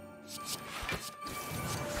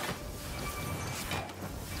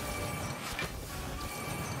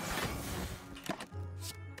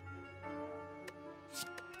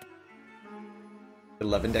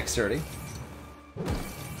 .11 dexterity.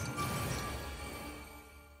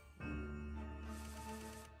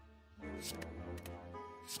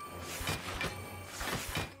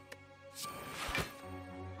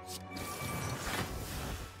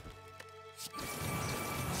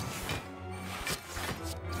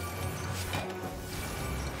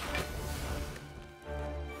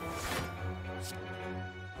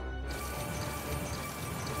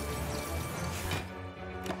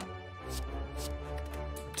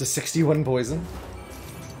 To 61 poison.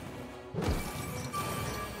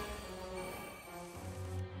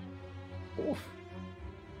 Oof.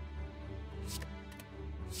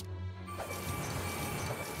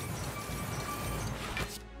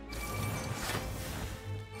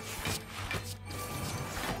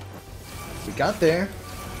 We got there.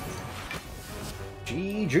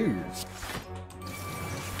 GG's.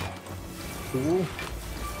 Cool.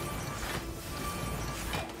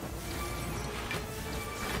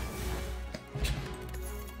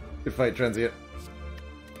 Good fight, Transient.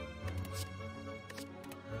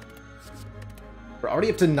 We're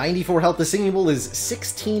already up to 94 health. The Singing Bowl is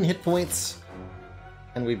 16 hit points.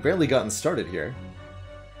 And we've barely gotten started here.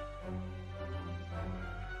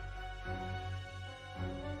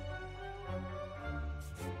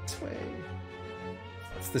 This way.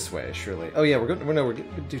 It's this way, surely. Oh yeah, we're gonna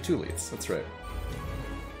do 2 leads. That's right.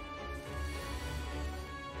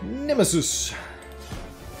 Nemesis.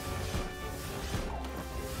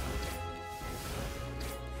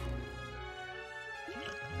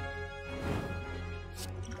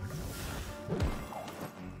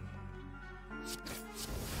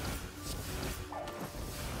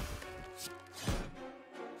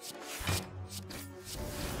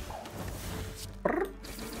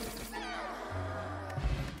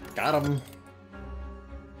 Got him.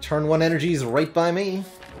 Turn 1 energies right by me.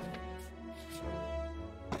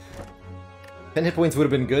 10 hit points would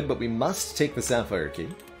have been good, but we must take the Sapphire Key.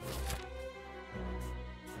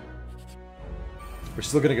 We're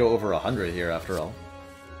still gonna go over 100 here after all.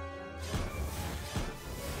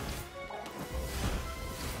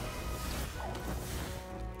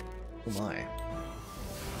 Oh my.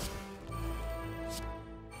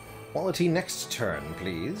 Quality next turn,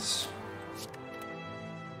 please.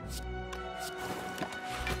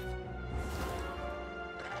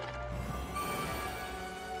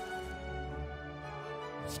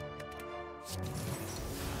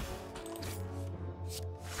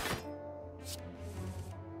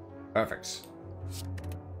 Perfect.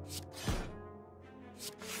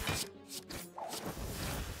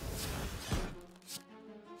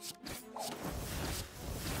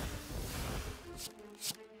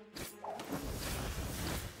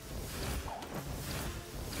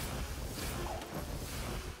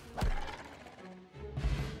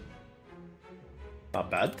 Not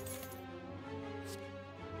bad.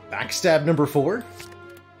 Backstab number 4.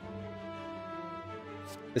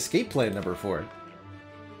 Escape plan number 4.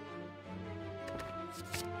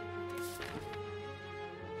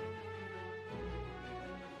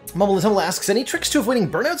 Mumble the Tumble asks, any tricks to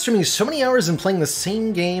avoiding burnout streaming so many hours and playing the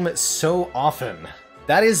same game so often?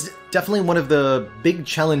 That is definitely one of the big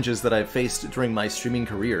challenges that I've faced during my streaming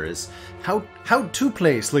career, is how to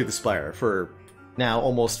play Slay the Spire for now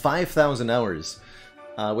almost 5,000 hours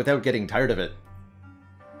without getting tired of it.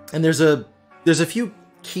 And there's a few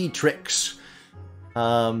key tricks.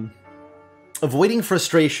 Avoiding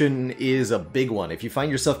frustration is a big one. If you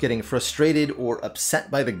find yourself getting frustrated or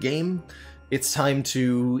upset by the game, it's time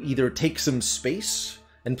to either take some space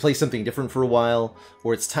and play something different for a while,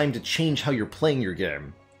 or it's time to change how you're playing your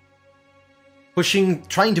game.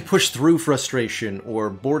 Trying to push through frustration or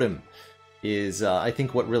boredom is, I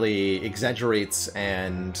think, what really exaggerates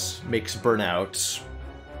and makes burnout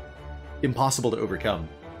impossible to overcome.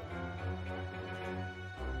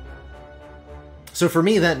 So for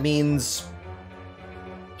me, that means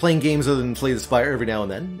playing games other than Slay the Spire every now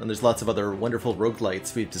and then, and there's lots of other wonderful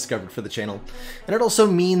roguelites we've discovered for the channel. And it also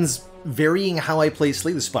means varying how I play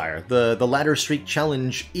Slay the Spire. The Ladder Streak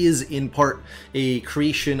Challenge is, in part, a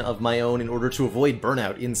creation of my own in order to avoid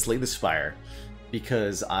burnout in Slay the Spire,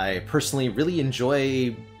 because I personally really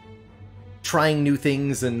enjoy trying new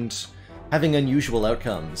things and having unusual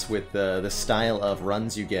outcomes with the style of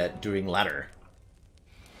runs you get doing Ladder.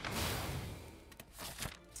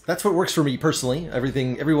 That's what works for me personally.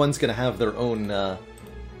 Everyone's gonna have their own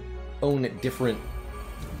different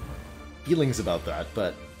feelings about that,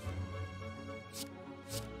 but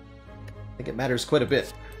I think it matters quite a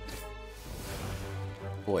bit.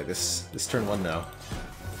 Boy, this turn one though.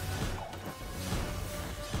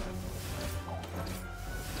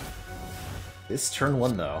 This turn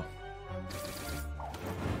one though.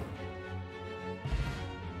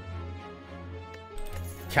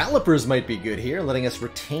 Calipers might be good here, letting us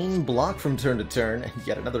retain block from turn to turn. And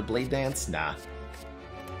yet another Blade Dance? Nah.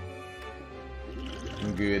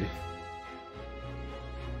 I'm good.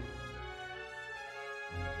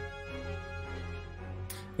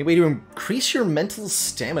 A way to increase your mental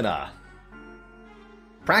stamina.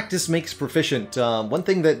 Practice makes proficient. One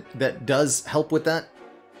thing that does help with that,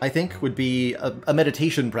 I think, would be a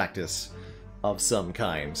meditation practice of some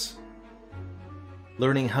kind.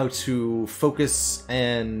 Learning how to focus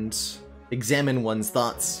and examine one's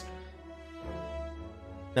thoughts.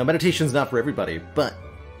 Now, meditation's not for everybody, but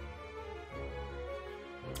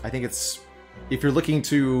I think it's, if you're looking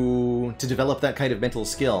to develop that kind of mental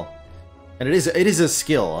skill, and it is a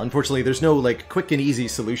skill. Unfortunately, there's no like quick and easy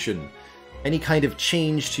solution. Any kind of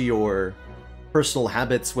change to your personal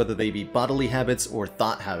habits, whether they be bodily habits or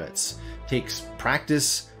thought habits, takes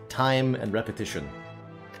practice, time, and repetition.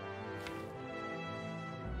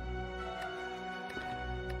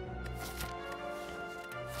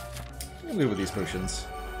 I'm good with these potions.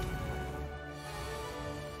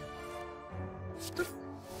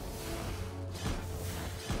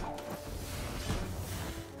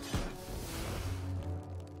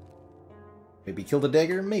 Maybe kill the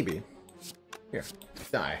dagger? Maybe. Here,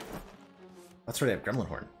 die. That's right, I have Gremlin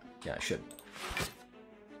Horn. Yeah, I should.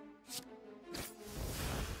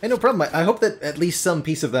 Hey, no problem. I hope that at least some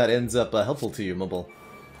piece of that ends up helpful to you, Mumble.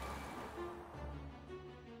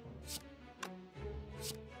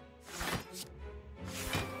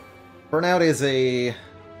 Burnout is it's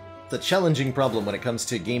a challenging problem when it comes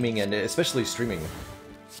to gaming and especially streaming.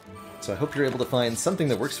 So I hope you're able to find something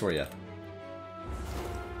that works for you.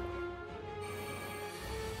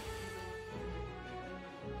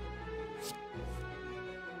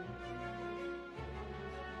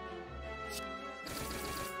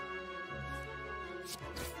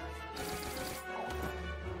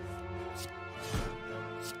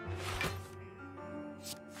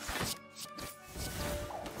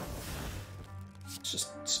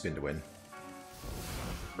 Spin to win.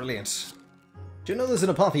 Brilliant. Do you know there's an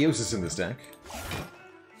apotheosis in this deck?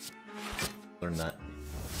 Learn that.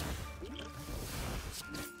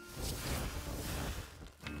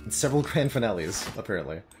 And several grand finales,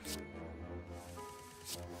 apparently.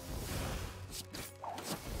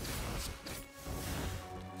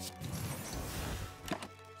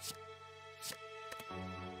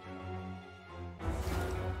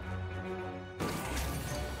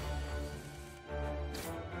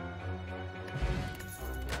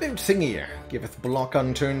 Big thingy. Giveth block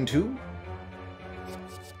on turn 2.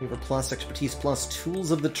 Favor plus, expertise plus, tools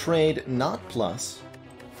of the trade not plus.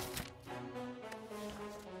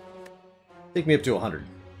 Take me up to 100.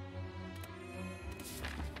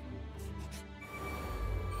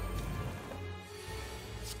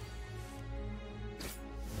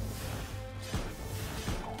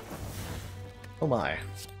 Oh my.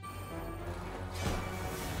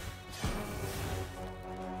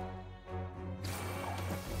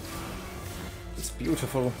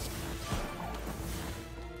 Beautiful.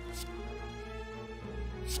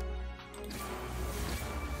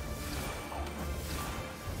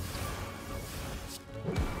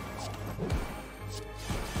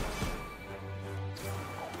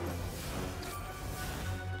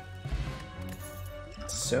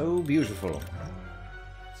 So beautiful.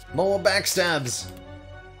 More backstabs!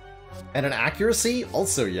 And an accuracy?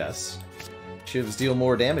 Also yes. Shivs deal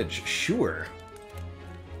more damage. Sure.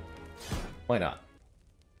 Why not?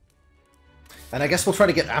 And I guess we'll try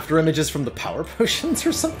to get after images from the power potions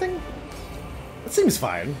or something? That seems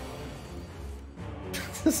fine.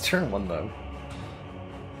 This turn 1 though.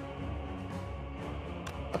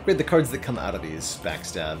 Upgrade the cards that come out of these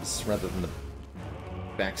backstabs rather than the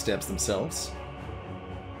backstabs themselves.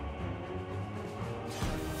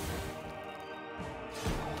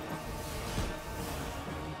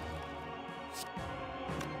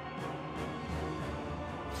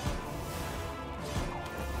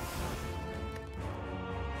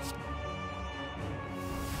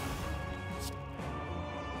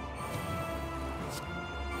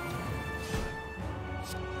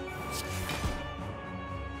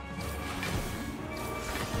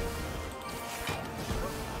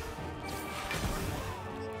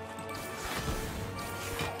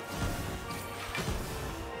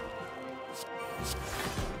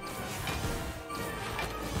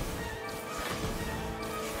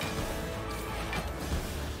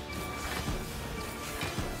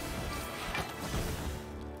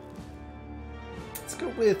 Let's go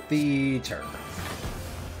with the turn.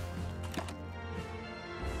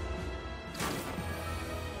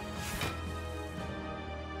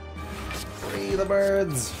 Free the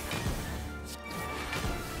birds!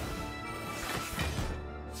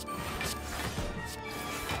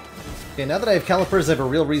 Okay, now that I have calipers, I have a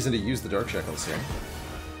real reason to use the dark shekels here.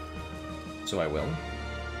 So I will.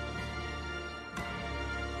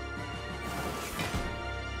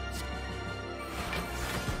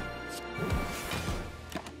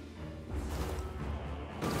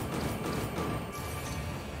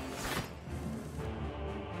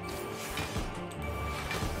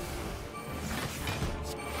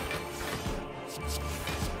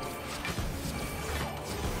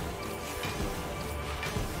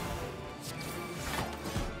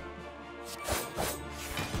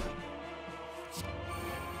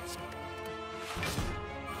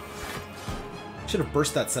 Should have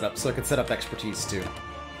burst that setup so I could set up expertise too.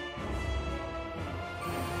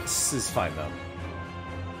 This is fine though.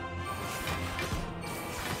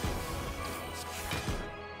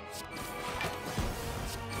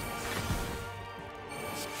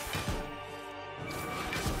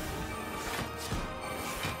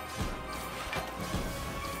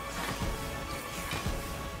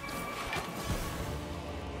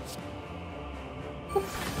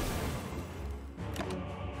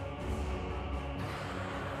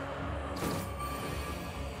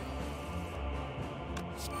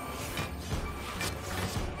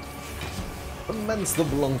 Commence the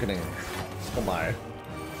blunkening. Oh my.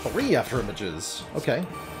 3 after images. Okay.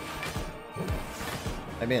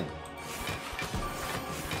 I'm in.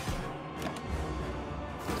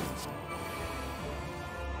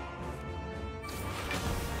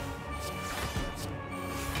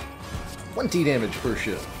 $20 damage per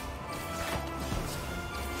Shiv.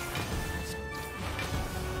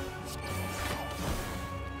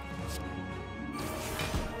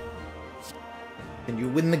 Can you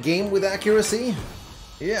win the game with accuracy?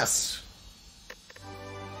 Yes.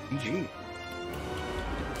 GG.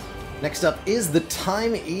 Next up is the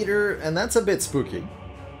Time Eater, and that's a bit spooky.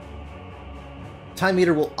 Time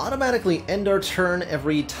Eater will automatically end our turn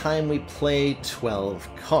every time we play 12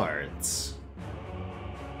 cards.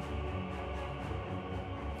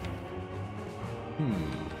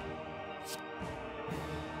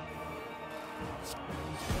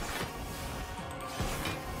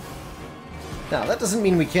 Now, that doesn't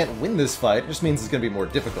mean we can't win this fight, it just means it's going to be more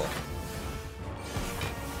difficult.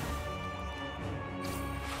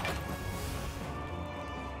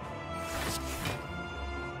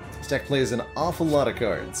 This deck plays an awful lot of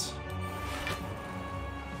cards.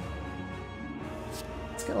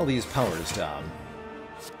 Let's get all these powers down.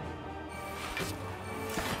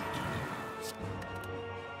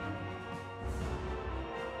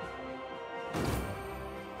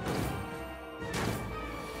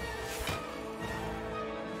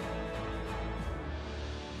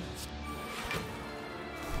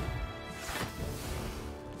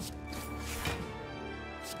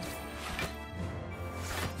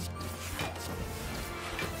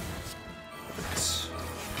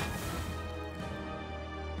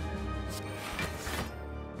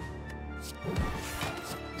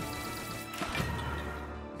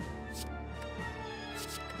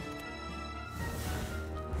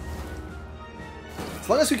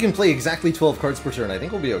 long as we can play exactly 12 cards per turn, I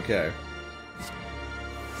think we'll be okay.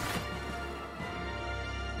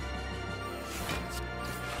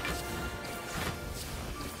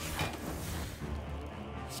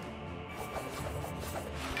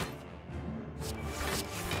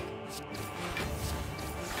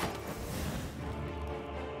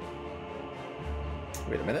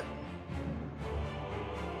 Wait a minute.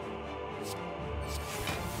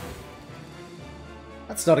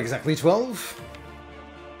 That's not exactly 12.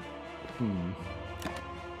 Oh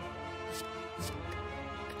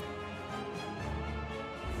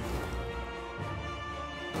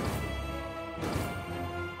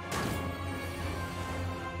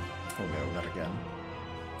no, not again.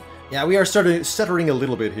 Yeah, we are stuttering a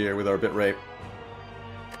little bit here with our bitrate.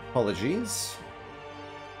 Apologies.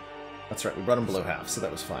 That's right, we brought him below half, so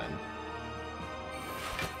that was fine.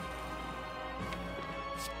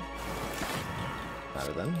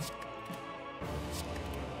 Matter then.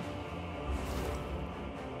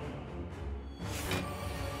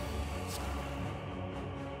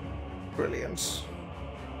 Brilliant.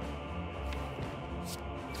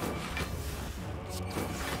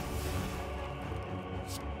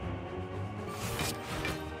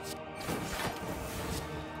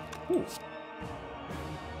 Ooh.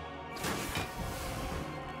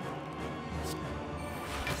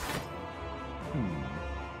 Hmm.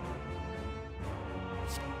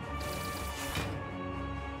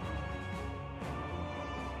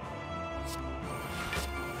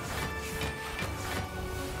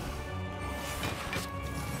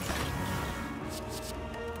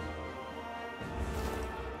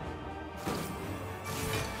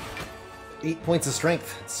 8 points of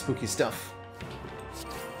strength. Spooky stuff.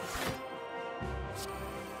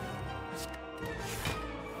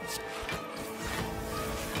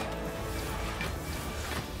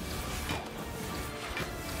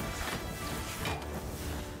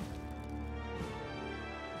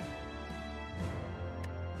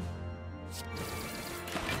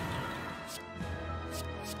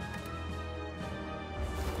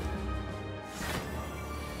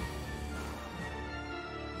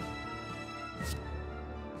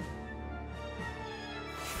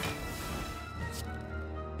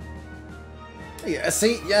 Yeah,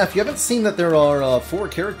 see, yeah, if you haven't seen that there are 4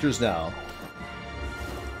 characters now.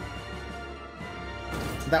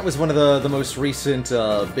 That was one of the most recent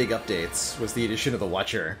big updates, was the addition of the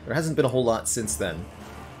Watcher. There hasn't been a whole lot since then.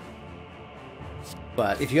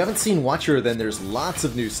 But if you haven't seen Watcher, then there's lots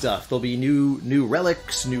of new stuff. There'll be new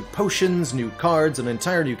relics, new potions, new cards, an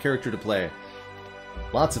entire new character to play.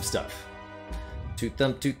 Lots of stuff. Toot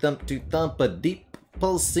thump, a deep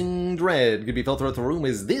pulsing dread could be felt throughout the room.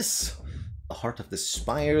 Is this the heart of the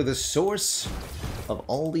spire, the source of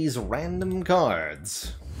all these random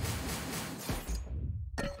cards?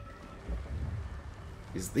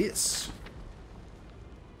 Is this?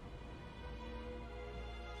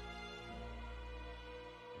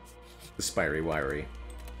 The Spirey Wiry.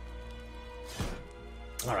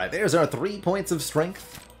 Alright, there's our 3 points of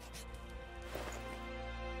strength.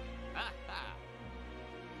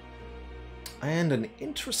 And an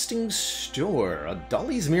interesting store. A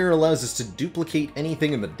Dolly's Mirror allows us to duplicate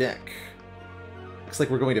anything in the deck. Looks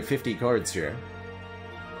like we're going to 50 cards here.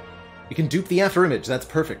 We can dupe the afterimage, that's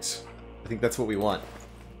perfect. I think that's what we want.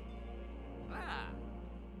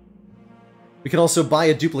 We can also buy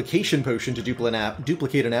a duplication potion to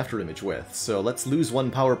duplicate an afterimage with. So let's lose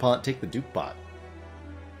 1 power pot, take the dupe pot.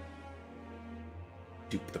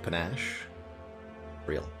 Dupe the panache.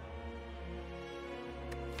 Real.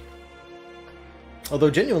 Although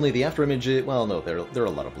genuinely the afterimage, well no, they're a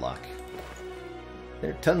lot of block.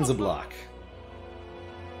 They're tons of block.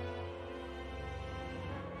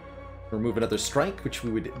 Remove another strike, which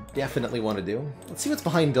we would definitely want to do. Let's see what's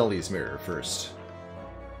behind Dolly's Mirror first.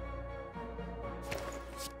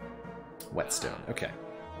 Whetstone, okay.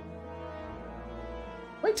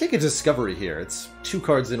 Might take a discovery here. It's 2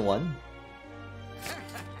 cards in 1.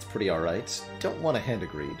 It's pretty alright. Don't want a Hand of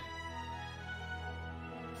Greed.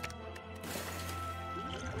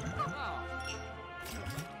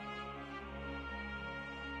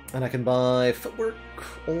 And I can buy Footwork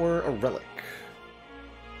or a Relic.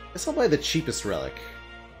 I guess I'll buy the cheapest Relic.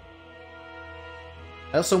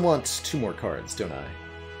 I also want 2 more cards, don't I?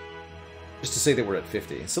 Just to say that we're at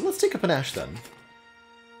 50. So let's take a Panache then.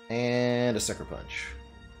 And a Sucker Punch.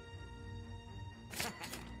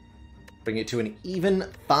 Bring it to an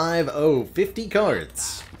even 5-0. 50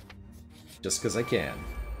 cards. Just because I can.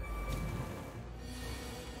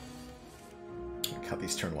 Cut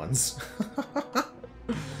these turn 1s.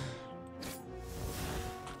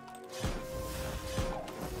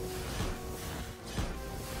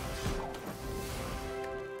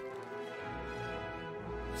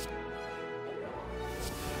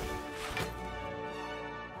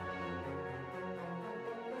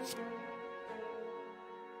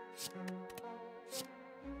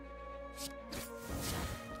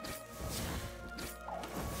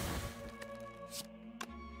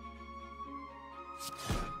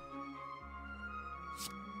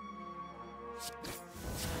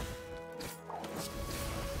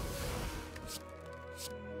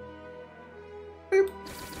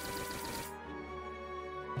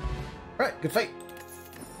 Alright, good fight.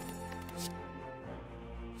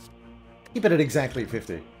 Keep it at exactly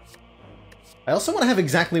 50. I also want to have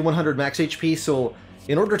exactly 100 max HP, so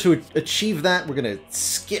in order to achieve that, we're going to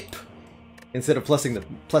skip instead of pressing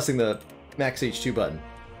the max H2 button.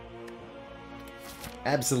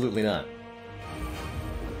 Absolutely not.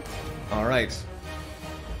 Alright.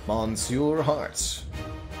 Monsieur Heart.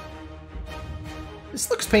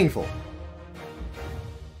 This looks painful.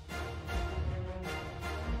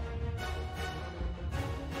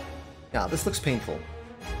 Yeah, this looks painful.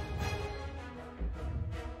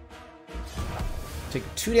 Take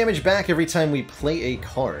 2 damage back every time we play a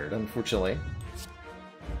card, unfortunately.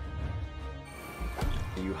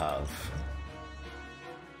 You have...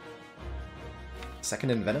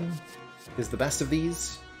 Second Envenom is the best of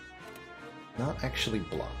these. Not actually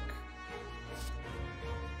block.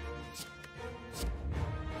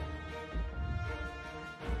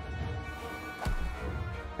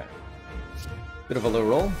 Okay. Bit of a low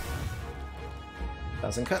roll.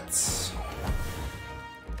 1,000 cuts.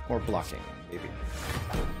 More blocking, maybe.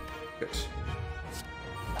 Good.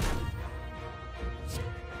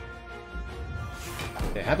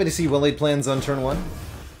 Okay, happy to see well-laid plans on turn 1.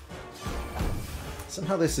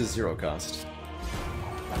 Somehow this is 0 cost.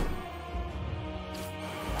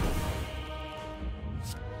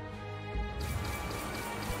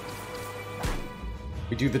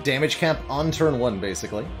 We do the damage cap on turn 1,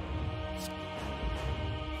 basically.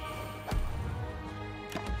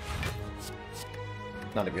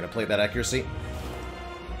 Not even gonna play that accuracy.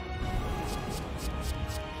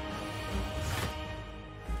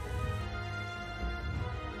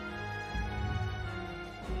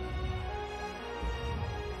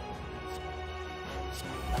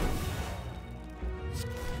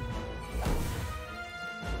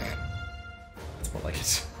 That's more like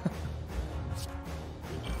it.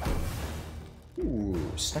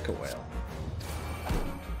 Ooh, Snuck a Whale.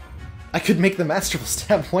 I could make the Masterful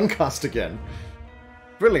Stab 1 cost again.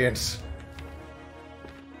 Brilliant.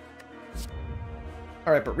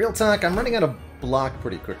 Alright, but real talk, I'm running out of block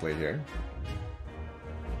pretty quickly here.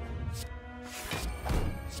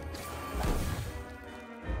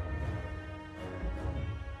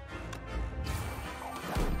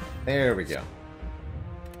 There we go.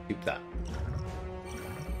 Keep that.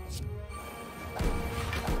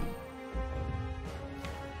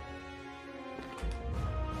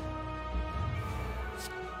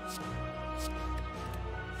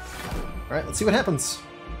 Alright, let's see what happens.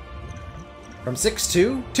 From 6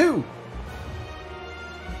 to 2!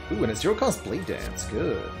 Ooh, and a 0 cost Blade Dance.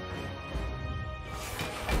 Good.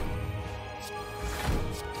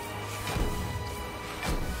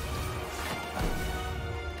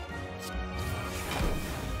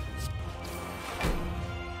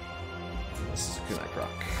 This is a good night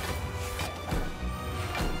rock.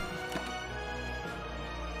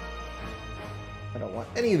 I don't want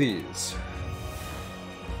any of these.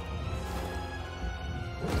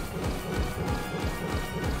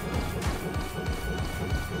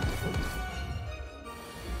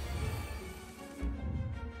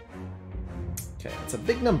 Okay, it's a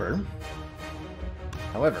big number.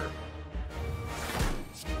 However,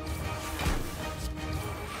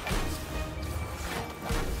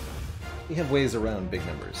 we have ways around big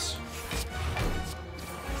numbers.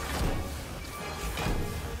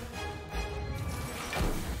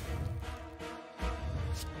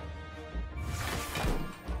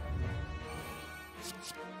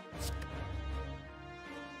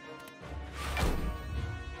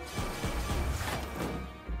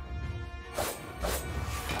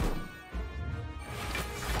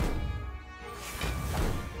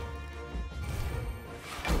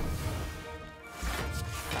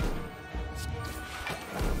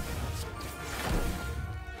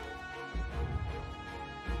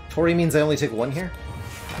 Tori means I only take 1 here?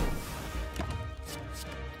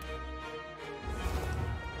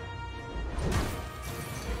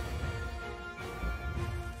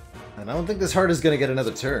 And I don't think this heart is gonna get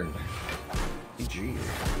another turn. GG.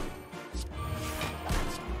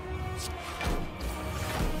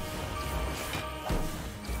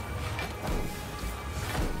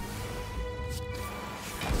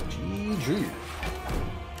 GG.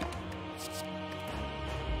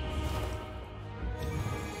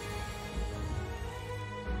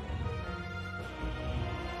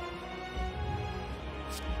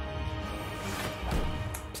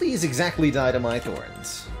 Please exactly die to my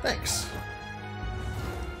thorns. Thanks.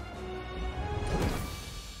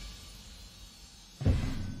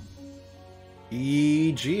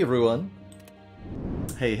 EG, everyone.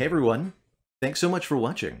 Hey everyone. Thanks so much for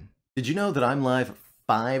watching. Did you know that I'm live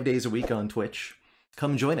 5 days a week on Twitch?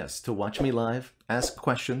 Come join us to watch me live, ask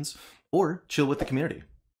questions, or chill with the community.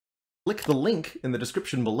 Click the link in the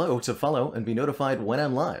description below to follow and be notified when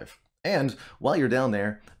I'm live. And while you're down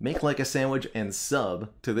there, make like a sandwich and sub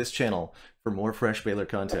to this channel for more fresh Baylor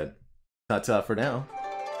content. Ta-ta for now.